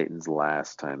the Titans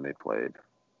last time they played.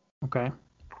 Okay.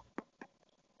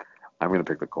 I'm going to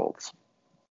pick the Colts.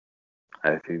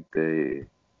 I think they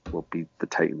will beat the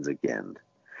Titans again.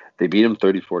 They beat them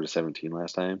 34-17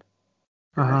 last time.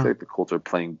 I think the Colts are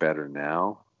playing better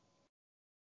now.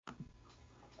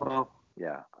 Well,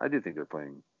 yeah, I do think they're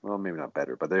playing, well, maybe not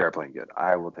better, but they are playing good.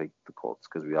 I will take the Colts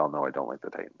because we all know I don't like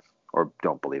the Titans or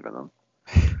don't believe in them.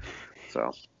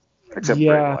 So, except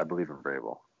Vrabel. I believe in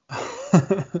Vrabel.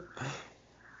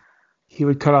 He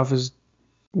would cut off his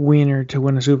wiener to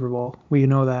win a Super Bowl. We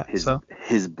know that. His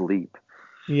bleep.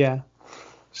 Yeah.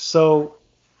 So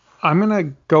I'm gonna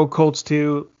go Colts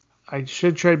too. I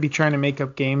should try to make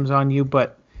up games on you,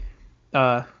 but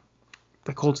the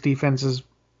Colts defense is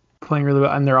playing really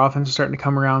well, and their offense is starting to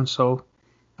come around. So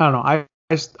I don't know.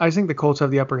 I think the Colts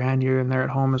have the upper hand here, and they're at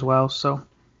home as well. So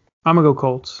I'm gonna go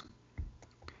Colts.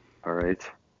 All right.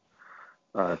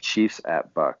 Chiefs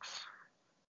at Bucks.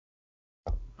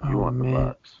 You want the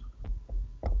Bucks?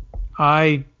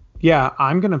 I'm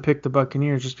gonna pick the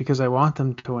Buccaneers just because I want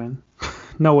them to win.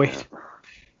 No, wait. Yeah.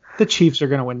 The Chiefs are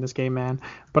gonna win this game, man.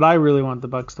 But I really want the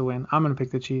Bucks to win. I'm gonna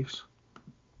pick the Chiefs.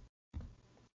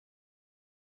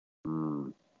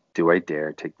 Do I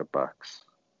dare take the Bucks?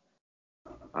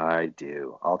 I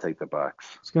do. I'll take the Bucks.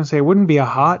 I was gonna say it wouldn't be a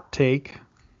hot take.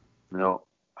 No,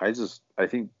 I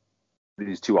think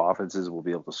these two offenses will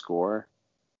be able to score.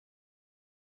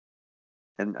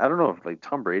 And I don't know if like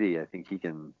Tom Brady, I think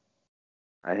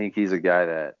he's a guy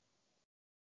that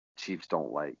Chiefs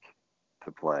don't like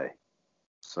to play.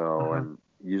 So, and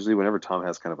usually whenever Tom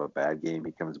has kind of a bad game,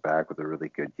 he comes back with a really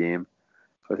good game.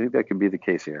 So I think that can be the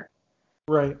case here.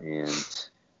 Right. And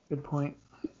good point.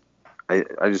 I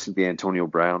just think the Antonio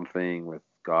Brown thing with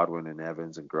Godwin and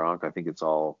Evans and Gronk, I think it's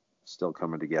all still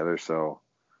coming together. So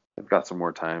they've got some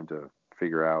more time to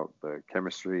figure out the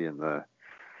chemistry and the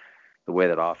way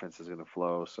that offense is going to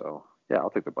flow. So yeah, I'll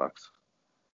take the Bucks.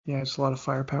 Yeah, it's a lot of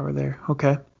firepower there.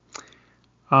 Okay.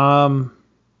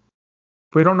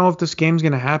 We don't know if this game's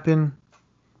going to happen.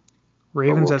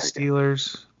 Ravens at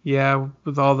Steelers. Yeah,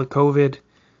 with all the COVID.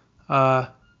 I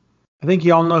think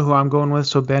you all know who I'm going with.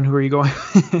 So Ben, who are you going?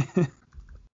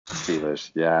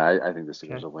 Steelers. Yeah, I think the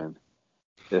Steelers will win.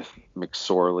 If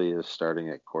McSorley is starting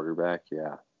at quarterback,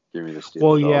 yeah, give me the Steelers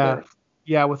Well, all yeah, day.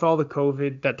 yeah. With all the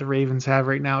COVID that the Ravens have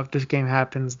right now, if this game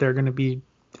happens, they're gonna be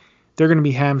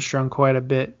hamstrung quite a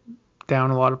bit,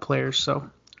 down a lot of players. So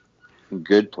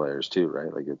Good players too,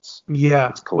 right? Like yeah,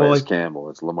 it's well, Calais like Campbell,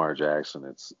 it's Lamar Jackson,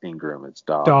 it's Ingram, it's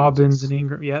Dobbins, Dobbins and it's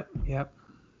Ingram. Yep, yep.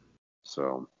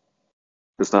 so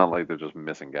it's not like they're just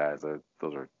missing guys.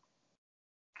 Those are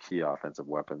key offensive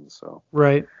weapons. So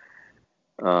Right.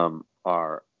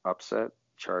 our upset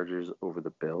Chargers over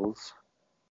the Bills.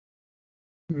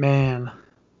 Man,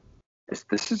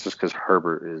 This is just because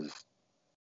Herbert is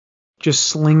just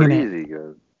slinging it. crazy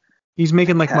good. He's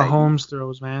making like Yeah, Mahomes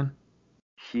throws, man.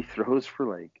 he throws for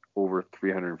like over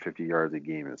 350 yards a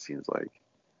game. It seems like,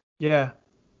 Yeah.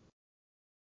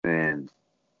 and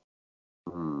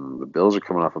the Bills are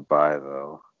coming off a bye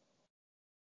though.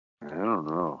 I don't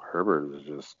know. Herbert is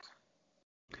just.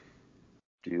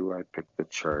 Do I pick the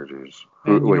Chargers?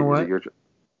 And you know Wait, is it what? your turn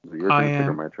to pick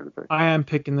or my turn to pick? I am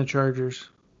picking the Chargers.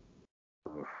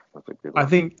 Oof, that's a good I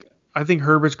one. think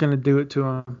Herbert's gonna do it to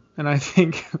him, and I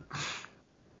think,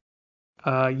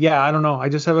 yeah, I don't know. I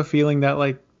just have a feeling that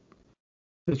like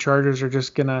the Chargers are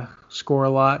just gonna score a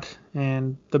lot,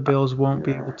 and the Bills won't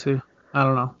be able to. I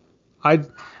don't know. I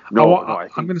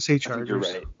I'm gonna say I think you're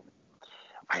Chargers. right.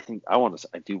 I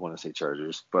do want to say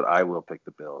Chargers, but I will pick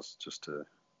the Bills just to.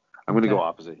 I'm going to go Okay.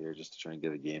 opposite here just to try and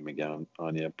get a game again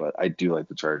on you, but I do like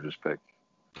the Chargers pick.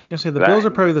 I'm gonna say the But Bills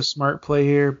are probably the smart play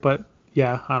here, but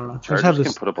yeah, I don't know. I just have Chargers can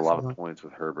this put up a lot of feeling. points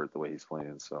with Herbert the way he's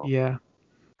playing. So Yeah,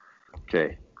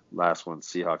 okay, last one: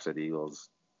 Seahawks at Eagles.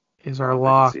 is our I'm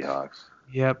lock. picking Seahawks.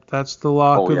 Yep, that's the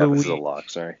lock Oh of yeah, the this is a week. lock.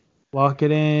 Sorry, Lock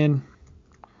it in.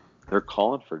 they're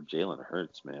calling for Jalen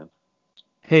Hurts, man.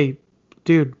 Hey,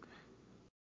 dude,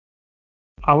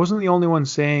 I wasn't the only one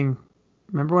saying.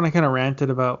 Remember when I kind of ranted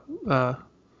about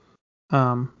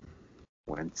um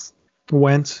Wentz.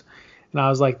 Wentz, and I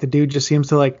was like, the dude just seems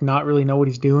to like not really know what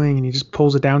he's doing, and he just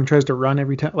pulls it down and tries to run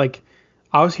every time. Like,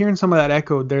 I was hearing some of that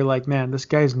echoed. They're like, man, this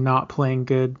guy's not playing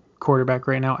good quarterback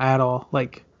right now at all.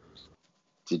 Like,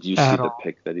 Did you see at the all.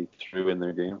 pick that he threw in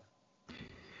their game?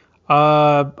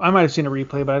 I might have seen a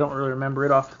replay, but I don't really remember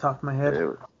it off the top of my head.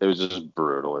 It was just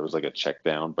brutal. It was like a check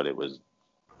down, but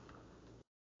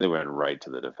they went right to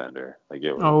the defender. Like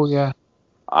it was. Oh yeah.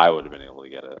 I would have been able to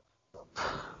get it,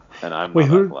 and I'm Wait,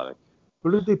 not athletic.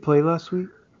 who did they play last week?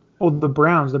 Oh, the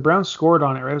Browns. The Browns scored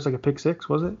on it, right? It was like a pick six,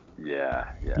 was it?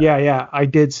 Yeah. Yeah. I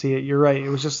did see it. You're right. It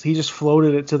was just he just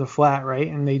floated it to the flat, right?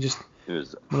 And they just It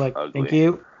was were like, ugly. thank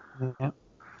you. Yeah.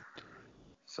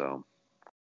 So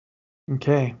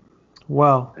Okay.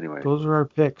 Well, anyway, those are our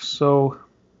picks. So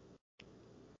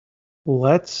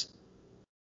let's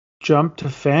jump to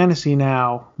fantasy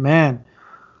now. Man,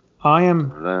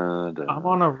 I'm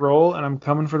on a roll and I'm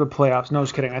coming for the playoffs. No,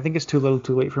 just kidding. I think it's too little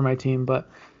too late for my team, but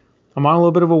I'm on a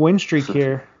little bit of a win streak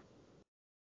here.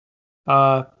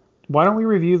 Why don't we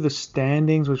review the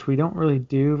standings, which we don't really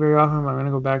do very often. I'm going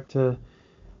to go back to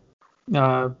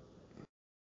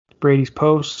Brady's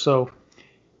post. So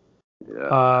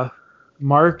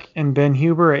Mark and Ben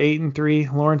Huber are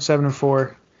 8-3, Lauren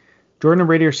 7-4, Jordan and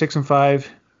Brady are 6-5,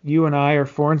 you and I are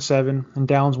 4-7, and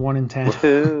Dallin's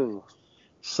 1-10.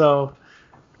 So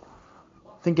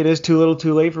I think it is too little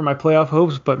too late for my playoff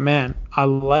hopes, but man,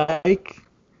 I've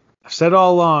said it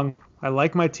all along, I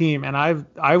like my team, and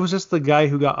I was just the guy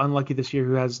who got unlucky this year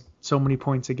who has so many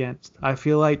points against. I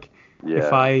feel like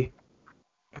if a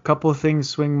couple of things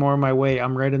swing more my way,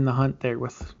 I'm right in the hunt there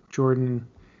with Jordan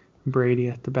and Brady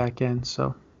at the back end.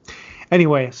 So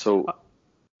anyway. So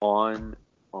on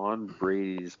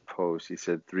Brady's post, he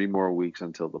said 3 more weeks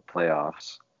until the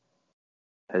playoffs.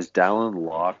 Has Dallin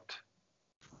locked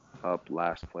up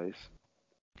last place?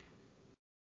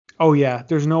 Oh yeah,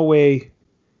 there's no way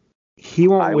he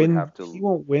won't win. He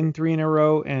won't win 3 in a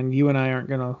row, and you and I aren't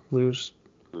gonna lose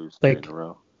 3 in a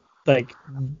row. Like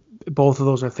both of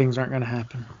those things aren't gonna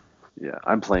happen. Yeah,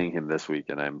 I'm playing him this week,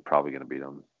 and I'm probably gonna beat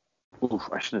him. Oof,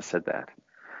 I shouldn't have said that.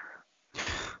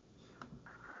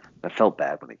 That felt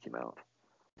bad when it came out.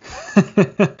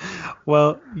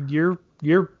 Well, you're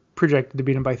projected to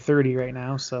beat him by 30 right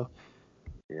now, so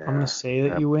yeah, I'm gonna say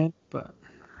that you win, but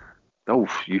oh,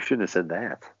 you shouldn't have said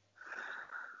that.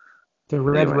 The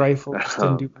Red Rifle just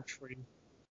didn't do much for you.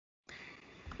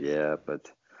 Yeah,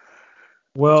 but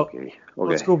well, okay.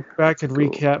 Let's go back and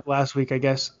recap last week. I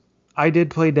guess I did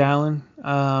play Dallin,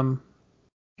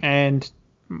 and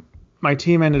my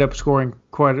team ended up scoring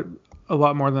quite a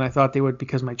lot more than I thought they would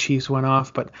because my Chiefs went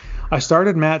off. But I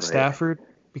started Matt Stafford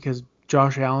because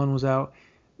Josh Allen was out.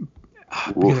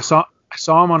 Because I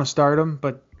saw him on a stardom,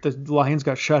 but the Lions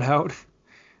got shut out,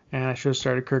 and I should have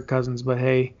started Kirk Cousins. But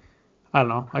hey, I don't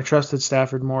know. I trusted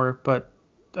Stafford more, but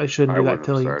I shouldn't I do that wouldn't have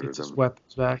till he started gets his him.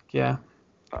 weapons back. Yeah.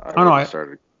 I I don't know. wouldn't have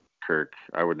started Kirk.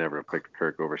 I would never have picked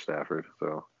Kirk over Stafford.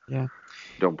 So Yeah.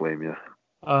 don't blame you.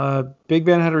 Big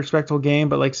Ben had a respectable game,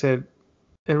 but like I said,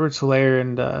 Edwards-Helaire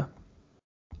and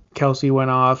Kelsey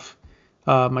went off.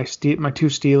 My two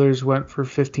Steelers went for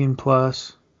 15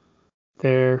 plus.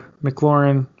 There,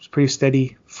 McLaurin was pretty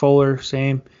steady. Fuller,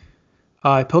 same.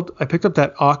 I picked up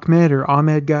that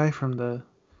Ahmed guy from the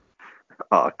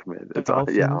Ahmed. Yeah,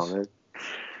 Dolphins. Ahmed. Yeah.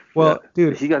 Well,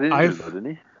 dude, He got injured I've though,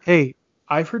 didn't he? hey,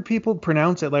 I've heard people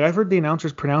pronounce it like I've heard the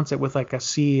announcers pronounce it with like a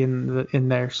C in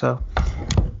there. So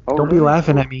Oh, don't be really?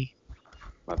 laughing Oh, at me.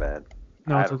 my bad.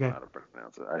 No, I it's don't know okay. how to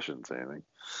pronounce it. I shouldn't say anything.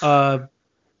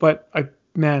 But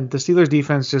man, the Steelers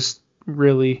defense just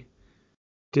really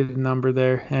did a number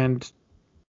there. And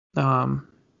um,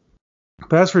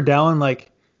 but as for Dallin,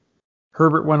 like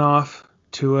Herbert went off.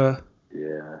 Tua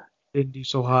Yeah. didn't do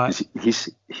so hot. He's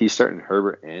starting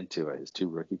Herbert and Tua, his two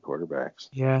rookie quarterbacks.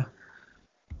 Yeah.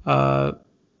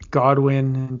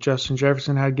 Godwin and Justin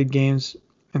Jefferson had good games,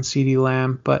 and CeeDee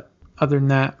Lamb. But other than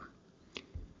that,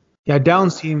 yeah,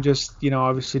 Dallin's team just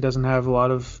obviously doesn't have a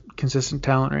lot of consistent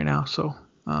talent right now. So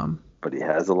But he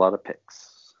has a lot of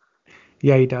picks.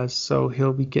 yeah, he does. So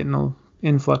he'll be getting an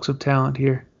influx of talent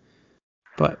here.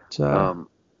 But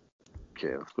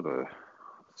Okay, let's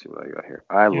see what I got here.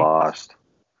 I lost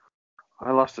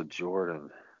to Jordan.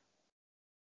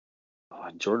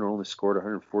 Jordan only scored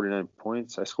 149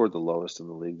 points. I scored the lowest in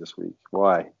the league this week.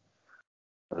 Why?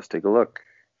 Let's take a look.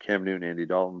 Cam Newton, Andy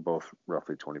Dalton, both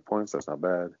roughly 20 points. That's not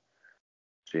bad.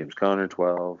 James Conner,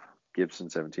 12. Gibson,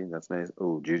 17. That's nice.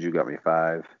 Oh, Juju got me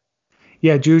 5.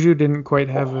 yeah, Juju didn't quite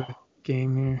have a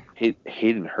game here.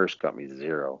 Hayden Hurst got me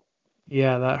 0.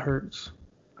 Yeah, that hurts.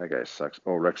 That guy sucks.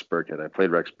 Oh, Rex Burkhead. I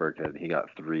played Rex Burkhead. He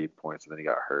got 3 points, and then he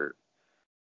got hurt.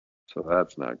 So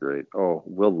that's not great. Oh,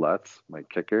 Will Lutz, my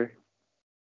kicker.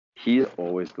 He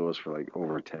always goes for like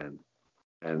over 10.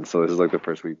 And so this is like the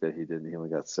first week that he didn't. He only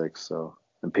got 6. So,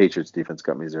 and Patriots defense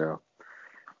got me 0.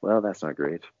 Well, that's not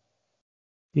great.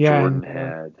 Yeah, Jordan and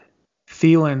had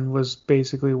Thielen was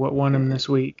basically what won him this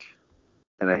week.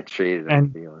 And I traded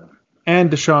him Thielen. And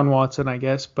Deshaun Watson, I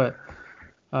guess. But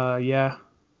yeah.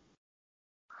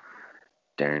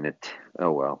 Darn it.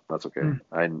 Oh well, that's okay.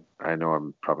 I know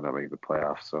I'm probably not making the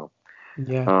playoffs. So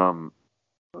yeah.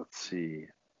 Let's see.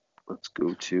 Let's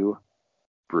go to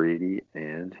Brady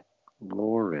and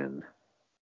Lauren,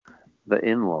 the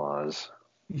in-laws.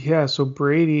 Yeah, so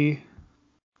Brady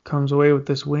comes away with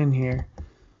this win here.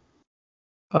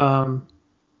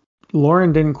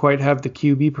 Lauren didn't quite have the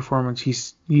QB performance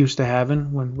he's used to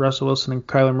having when Russell Wilson and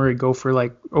Kyler Murray go for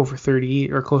like over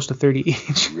 30 or close to 30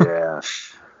 each. Yeah.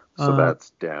 So that's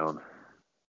down.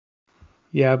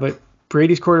 Yeah, but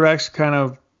Brady's quarterbacks kind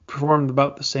of performed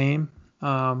about the same.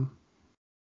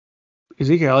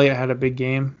 Ezekiel Elliott had a big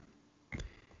game.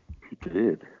 He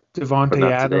did. Devontae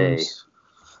Adams.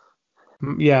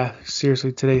 Today. Yeah,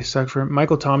 seriously, today sucked for him.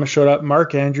 Michael Thomas showed up.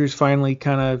 Mark Andrews finally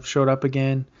kind of showed up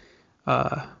again.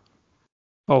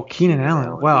 Keenan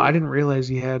Allen. Wow, dude. I didn't realize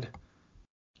he had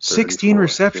 16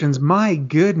 receptions. My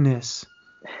goodness.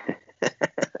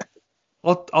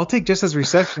 I'll take just as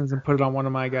receptions and put it on one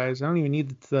of my guys. I don't even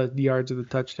need the yards of the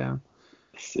touchdown.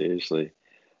 Seriously.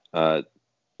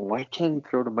 Why can't he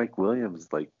throw to Mike Williams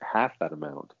like half that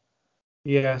amount?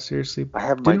 Yeah, seriously. I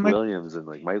have Mike Williams and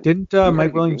like Mike. Didn't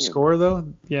Mike Williams score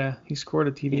though? Yeah, he scored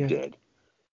a TD. He did.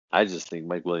 I just think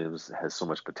Mike Williams has so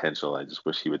much potential. I just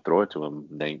wish he would throw it to him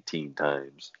 19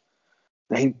 times.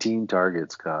 19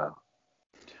 targets, Kyle.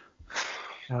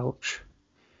 Ouch.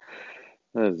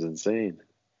 That is insane.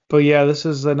 But yeah, this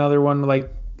is another one.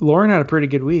 Like Lauren had a pretty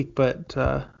good week, but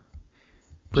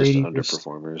Brady just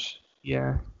underperformers.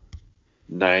 Yeah.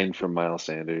 9 from Miles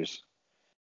Sanders.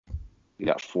 You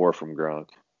got 4 from Gronk.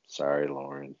 Sorry,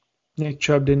 Lauren. Nick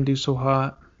Chubb didn't do so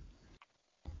hot.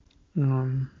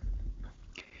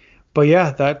 But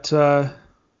yeah, that's kind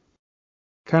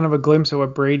of a glimpse of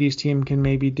what Brady's team can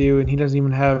maybe do, and he doesn't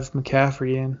even have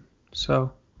McCaffrey in.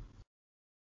 So.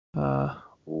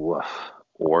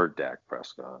 Or Dak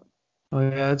Prescott. Oh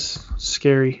yeah, it's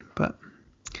scary, but.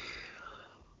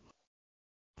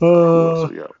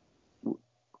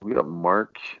 We got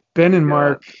Mark. Ben and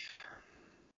Mark.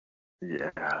 Yeah.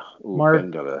 Mark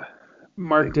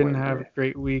didn't have a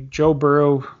great week. Joe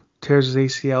Burrow tears his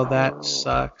ACL. That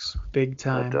sucks big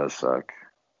time. That does suck.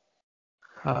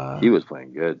 He was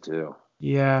playing good too.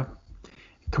 Yeah.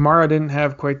 Kamara didn't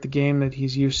have quite the game that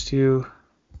he's used to.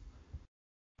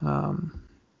 Fulgham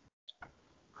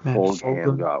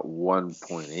got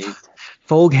 1.8.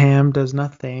 Fulgham does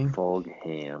nothing.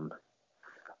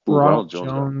 Ronald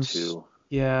Jones got 2.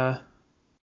 Yeah.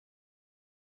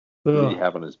 Who did he Ugh.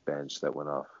 have on his bench that went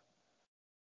off?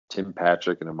 Tim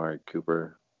Patrick and Amari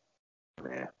Cooper.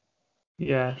 Nah,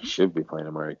 Yeah. he should be playing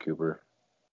Amari Cooper.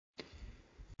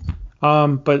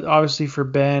 But obviously for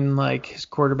Ben, like his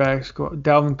quarterbacks,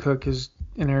 Dalvin Cook is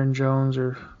and Aaron Jones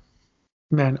or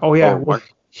man. Oh yeah, Oh, well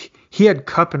Mark. he had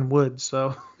Cup and Woods,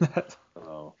 so that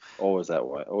Oh, is that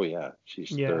why? Oh, yeah.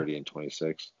 She's yeah. 30 and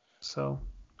 26. So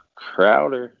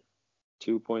Crowder,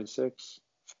 2.6.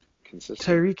 Consistent.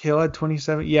 Tyreek Hill had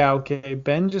 27. Yeah, okay.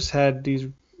 Ben just had these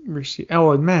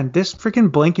Oh man, this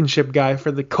freaking Blankenship guy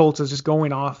for the Colts is just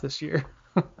going off this year.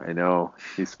 I know.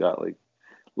 He's got like.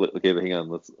 Okay, but hang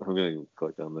on. I'm going to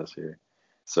click on this here.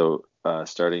 So,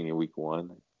 starting in week 1,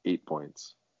 8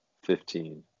 points,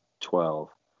 15, 12,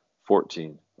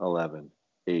 14, 11,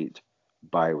 8,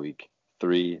 bye week,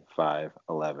 3, 5,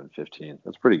 11, 15.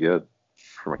 That's pretty good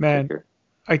from a Man, kicker.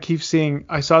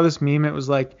 I saw this meme. It was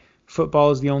like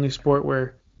football is the only sport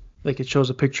where like it shows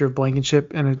a picture of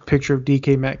Blankenship and a picture of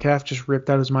DK Metcalf just ripped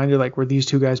out his mind. They're like, where these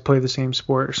two guys play the same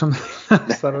sport or something. I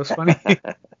just thought it was funny.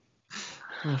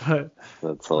 But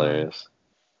That's um, hilarious.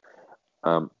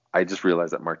 I just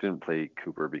realized that Mark didn't play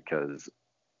Cooper because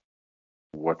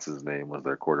what's his name was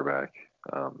their quarterback.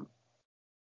 I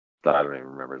don't even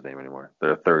remember his name anymore.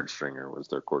 Their third stringer was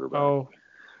their quarterback, oh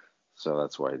so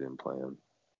that's why I didn't play him.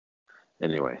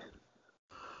 Anyway,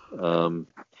 so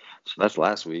that's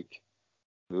last week.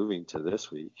 Moving to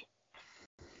this week,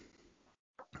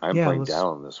 I'm yeah, playing let's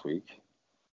Dallin this week,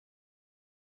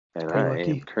 and play I am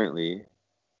lucky. currently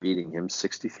beating him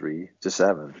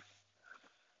 63-7.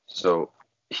 So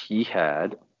he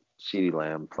had CeeDee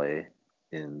Lamb play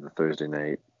in the Thursday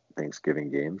night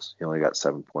Thanksgiving games. He only got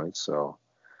 7 points, so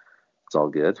it's all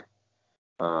good.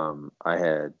 I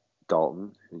had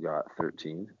Dalton, who got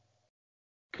 13,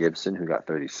 Gibson, who got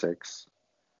 36,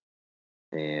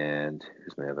 and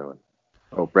who's my other one?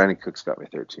 Oh, Brandon Cooks got me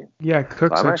 13. Yeah, So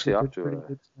Cook's I'm actually actually off did to pretty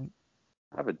good tonight.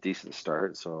 have a decent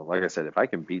start. So, like I said, if I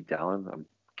can beat Dallin, I'm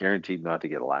guaranteed not to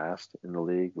get last in the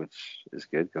league, which is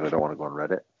good because I don't want to go on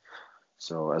Reddit.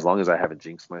 So, as long as I haven't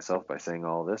jinxed myself by saying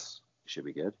all this, it should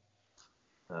be good.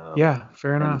 Yeah,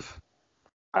 fair And enough.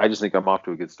 I just think I'm off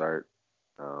to a good start.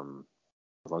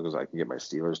 As long as I can get my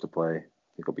Steelers to play, I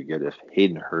think it'll be good. If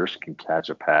Hayden Hurst can catch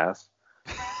a pass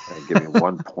and give me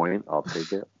 1 point, I'll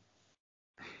take it.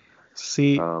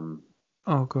 See, Um,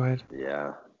 oh, go ahead.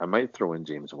 yeah, I might throw in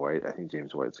James White. I think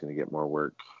James White's going to get more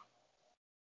work.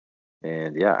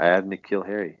 And yeah, I had N'Keal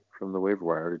Harry from the waiver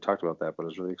wire. I already talked about that, but I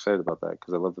was really excited about that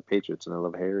because I love the Patriots and I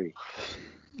love Harry.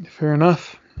 Fair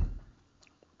enough.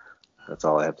 That's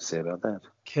all I have to say about that.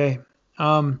 Okay.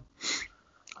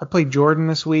 I played Jordan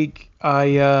this week.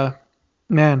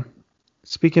 Man,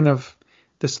 speaking of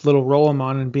this little roll I'm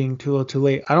on and being too little too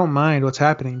late, I don't mind what's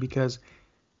happening because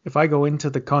if I go into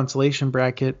the consolation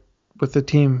bracket with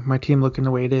my team looking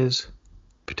the way it is,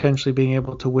 potentially being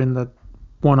able to win the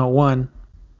 101,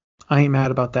 I ain't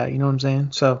mad about that. You know what I'm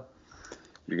saying? So,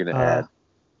 You're going to uh, add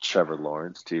Trevor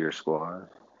Lawrence to your squad.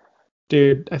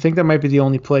 dude, I think that might be the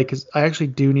only play because I actually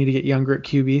do need to get younger at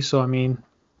QB. So, I mean,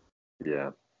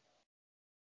 Yeah.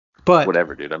 but,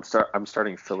 Whatever, dude. I'm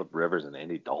starting Phillip Rivers and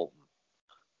Andy Dalton.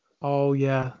 oh,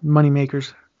 yeah, money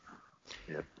makers.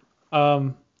 Yep.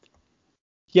 Um,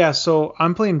 Yeah, so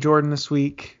I'm playing Jordan this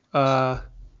week.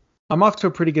 I'm off to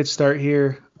a pretty good start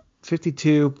here.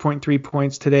 52.3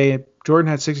 points today. Jordan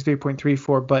had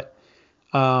 63.34, but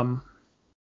um,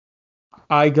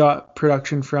 I got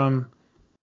production from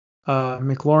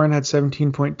McLaurin had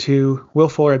 17.2. Will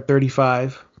Fuller had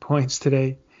 35 points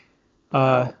today.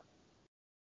 Wow.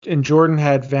 And Jordan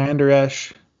had Van Der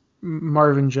Esch,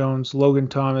 Marvin Jones, Logan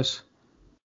Thomas,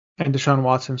 and Deshaun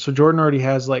Watson. So Jordan already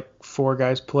has like 4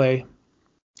 guys play.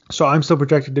 So I'm still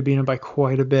projected to beat him by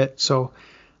quite a bit. So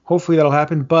hopefully that'll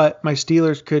happen. But my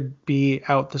Steelers could be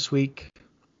out this week.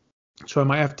 So I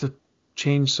might have to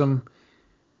change some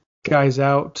guys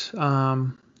out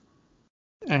and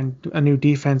a new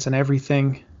defense and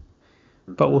everything.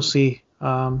 But we'll see.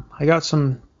 I got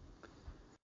some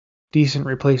decent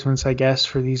replacements, I guess,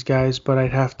 for these guys, but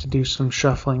I'd have to do some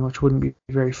shuffling, which wouldn't be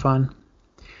very fun.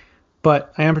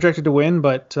 But I am projected to win,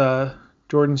 but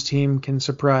Jordan's team can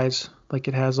surprise like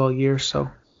it has all year. So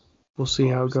we'll see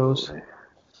how it goes.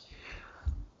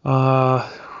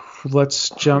 Let's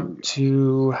jump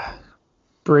to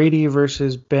Brady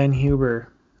versus Ben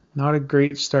Huber. Not a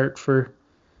great start for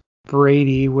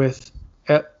Brady with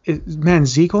man,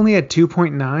 Zeke only had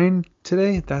 2.9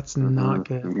 today. That's not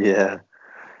good. Yeah.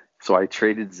 So I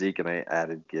traded Zeke and I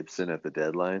added Gibson at the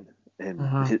deadline,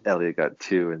 and Elliott got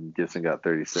 2 and Gibson got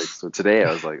 36. So today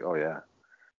I was like, oh yeah,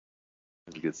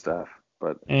 that's good stuff.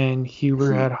 But And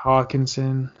Huber had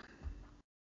Hawkinson.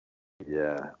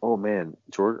 Yeah. Oh man,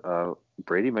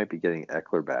 Brady might be getting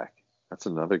Eckler back. That's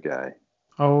another guy.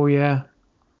 Oh yeah.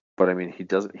 But I mean, he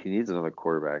doesn't. He needs another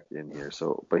quarterback in here.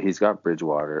 So, but he's got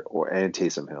Bridgewater and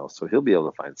Taysom Hill, so he'll be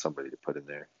able to find somebody to put in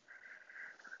there.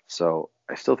 So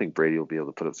I still think Brady will be able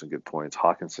to put up some good points.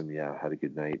 Hawkinson, yeah, had a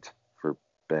good night for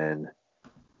Ben.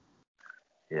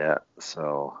 Yeah.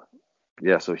 So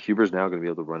Huber's now going to be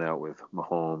able to run out with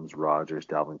Mahomes, Rodgers,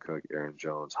 Dalvin Cook, Aaron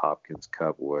Jones, Hopkins,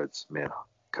 Cup, Woods. Man,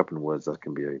 Cup and Woods, that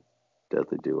can be a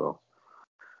deadly duo.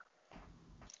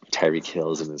 Tyreek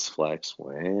Hill is in his flex.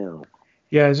 Wow.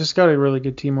 Yeah, he's just got a really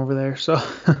good team over there. So,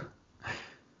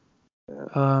 Yeah.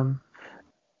 um,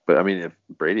 But I mean, if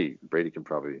Brady can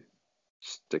probably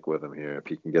stick with him here if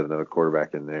he can get another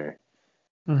quarterback in there.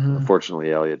 mhm.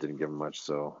 Unfortunately, Elliott didn't give him much,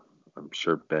 so I'm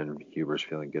sure Ben Huber's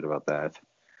feeling good about that.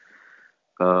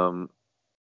 I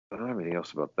don't have anything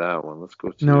else about that one. Let's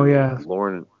go No, to yeah,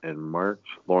 Lauren and Mark.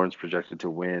 Lauren's projected to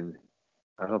win.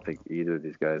 I don't think either of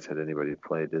these guys had anybody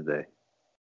play, did they?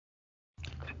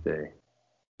 Today.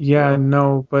 yeah, No.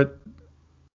 no, but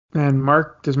man,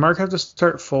 does Mark have to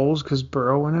start Foles because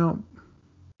Burrow went out?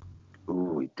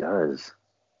 Ooh, he does.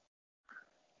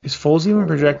 Is Foles even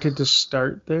projected to Foles.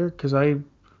 start there? Because I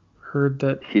heard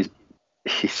that. He's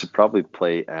he should probably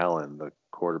play Allen, the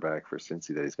quarterback for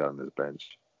Cincy that he's got on his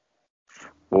bench.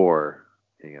 Or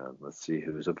hang on, let's see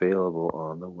who's available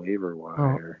on the waiver Oh,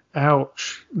 wire.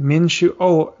 ouch, Minshew.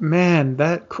 Oh man,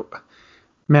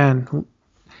 man,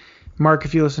 Mark,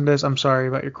 if you listen to this, I'm sorry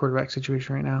about your quarterback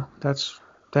situation right now. That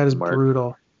is Mark,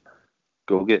 brutal.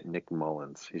 go get Nick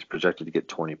Mullins. He's projected to get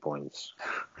 20 points.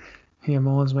 Yeah,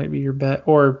 Mullins might be your bet,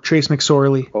 or Trace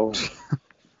McSorley. Oh.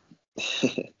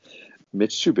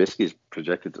 Mitch Trubisky is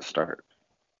projected to start.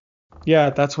 Yeah,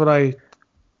 that's what I.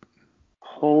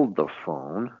 Hold the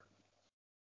phone.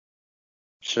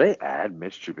 Should I add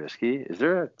Mitch Trubisky? Is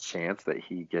there a chance that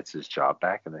he gets his job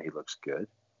back and that he looks good?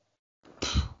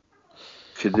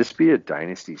 Could this be a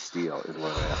dynasty steal? Is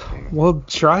what I'm asking. Well,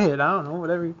 try it. I don't know,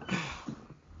 whatever.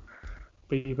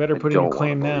 But you better I put in your don't want to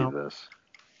claim believe now. this.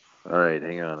 All right,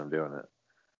 hang on. I'm doing it.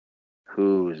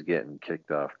 Who is getting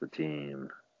kicked off the team?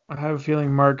 I have a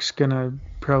feeling Mark's gonna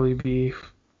probably be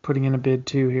putting in a bid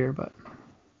too here, but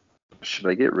Should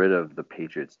I get rid of the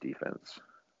Patriots defense?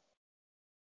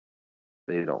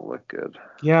 They don't look good.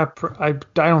 yeah, I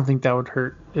don't think that would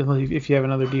hurt if you have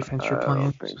another defense you're I playing.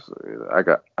 don't think so either.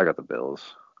 I got the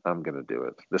Bills. I'm gonna do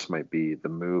it. This might be the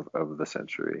move of the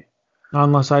century.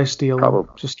 Unless I steal him.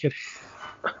 Probably. Just kidding.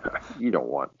 You don't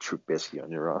want Trubisky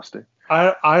on your roster.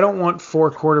 I don't want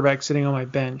 4 quarterbacks sitting on my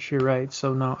bench. You're right.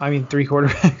 So no, I mean 3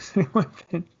 quarterbacks sitting on my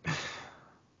bench.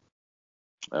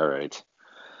 All right.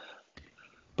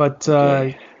 But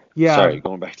Okay. yeah, Sorry,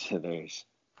 going back to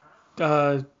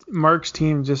those. Mark's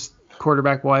team just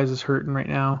quarterback wise is hurting right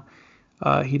now.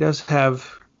 He does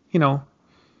have,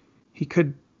 he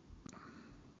could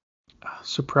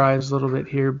surprise a little bit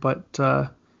here, but It's a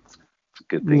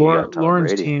good thing you got Tom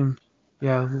Lauren's Brady. team,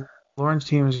 yeah, Lauren's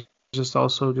team is just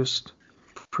also just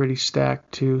pretty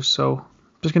stacked too. So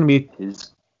just gonna be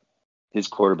His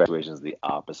quarterback situation is the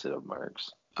opposite of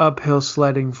Mark's. uphill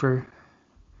sledding for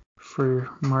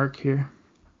Mark here.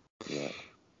 Yeah.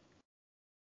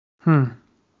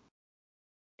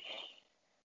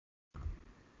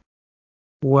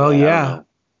 Well, Yeah, I don't yeah, know.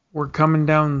 we're coming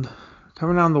down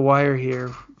the wire here,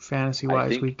 fantasy I wise.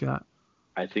 We think got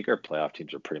I think our playoff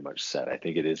teams are pretty much set. I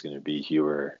think it is going to be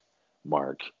Hewer,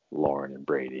 Mark, Lauren, and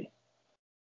Brady.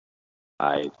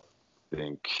 I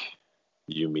think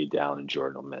you, me, Dallin, and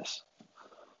Jordan will miss.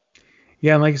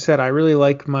 yeah, and like I said, I really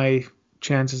like my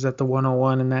chances at the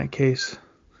 101 in that case.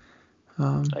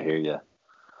 I hear you.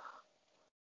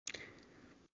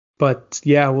 But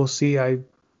yeah, we'll see.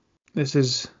 This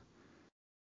is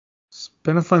It's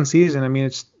been a fun season. I mean,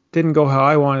 it didn't go how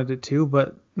I wanted it to,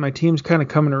 but my team's kind of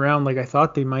coming around like I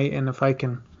thought they might. And if I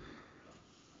can,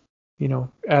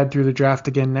 add through the draft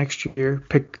again next year,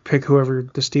 pick whoever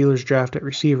the Steelers draft at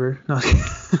receiver,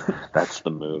 That's the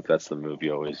move. That's the move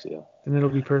you always do. then it'll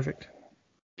be perfect.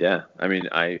 Yeah, I mean,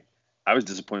 I was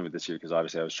disappointed with this year because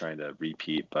obviously I was trying to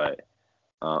repeat, but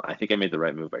I think I made the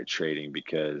right move by trading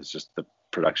because just the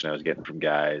production I was getting from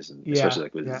guys, and Yeah, especially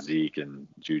like with yeah, Zeke and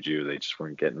Juju, they just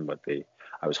weren't getting what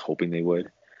I was hoping they would.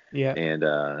 yeah.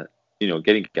 And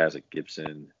getting guys like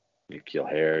Gibson, N'Keal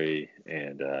Harry,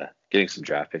 and getting some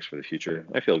draft picks for the future,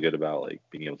 I feel good about like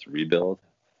being able to rebuild.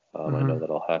 I Hmm. know that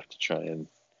I'll have to try and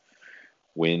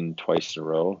win twice in a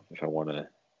row if I want to,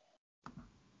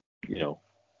 you know,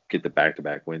 get the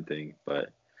back-to-back win thing. But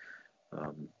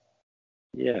um,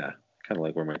 yeah, kind of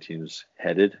like where my team's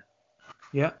headed.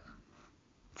 Yeah,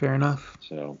 fair enough.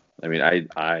 So I mean,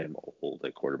 I'm old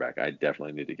at quarterback. I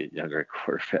definitely need to get younger at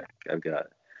quarterback. I've got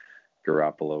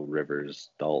Garoppolo, Rivers,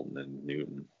 Dalton, and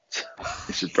Newton. So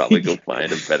I should probably go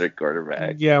find a better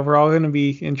quarterback. Yeah, we're all going to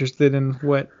be interested in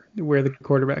where the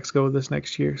quarterbacks go this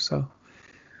next year. So,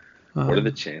 What are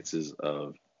the chances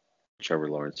of Trevor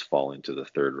Lawrence falling to the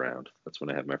third round? That's when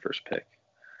I had my first pick.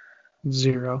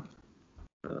 0.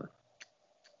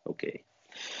 Okay.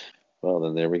 Well,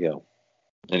 then there we go.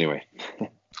 Anyway.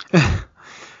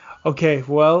 Okay,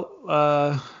 well,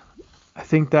 I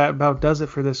think that about does it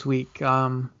for this week.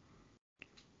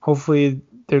 Hopefully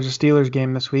there's a Steelers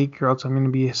game this week, or else I'm going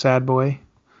to be a sad boy.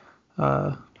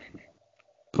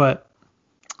 But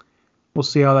we'll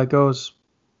see how that goes.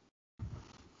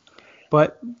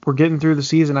 But we're getting through the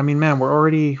season. I mean, man, we're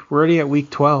already at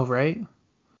week 12, right?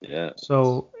 Yeah.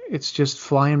 So it's just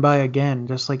flying by again,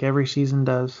 just like every season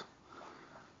does.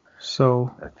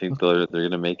 So I think they're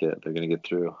going to make it. They're going to get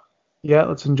through. Yeah,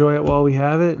 let's enjoy it while we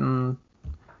have it, and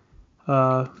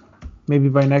maybe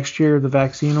by next year the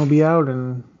vaccine will be out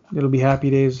and it'll be happy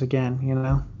days again,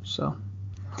 So.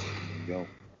 There you go.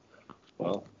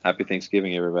 Well, happy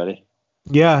Thanksgiving, everybody.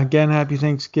 Yeah, again, happy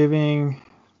Thanksgiving,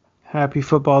 happy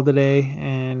football today,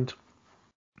 and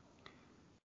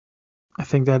I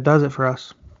think that does it for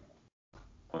us.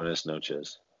 Buenas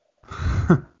noches.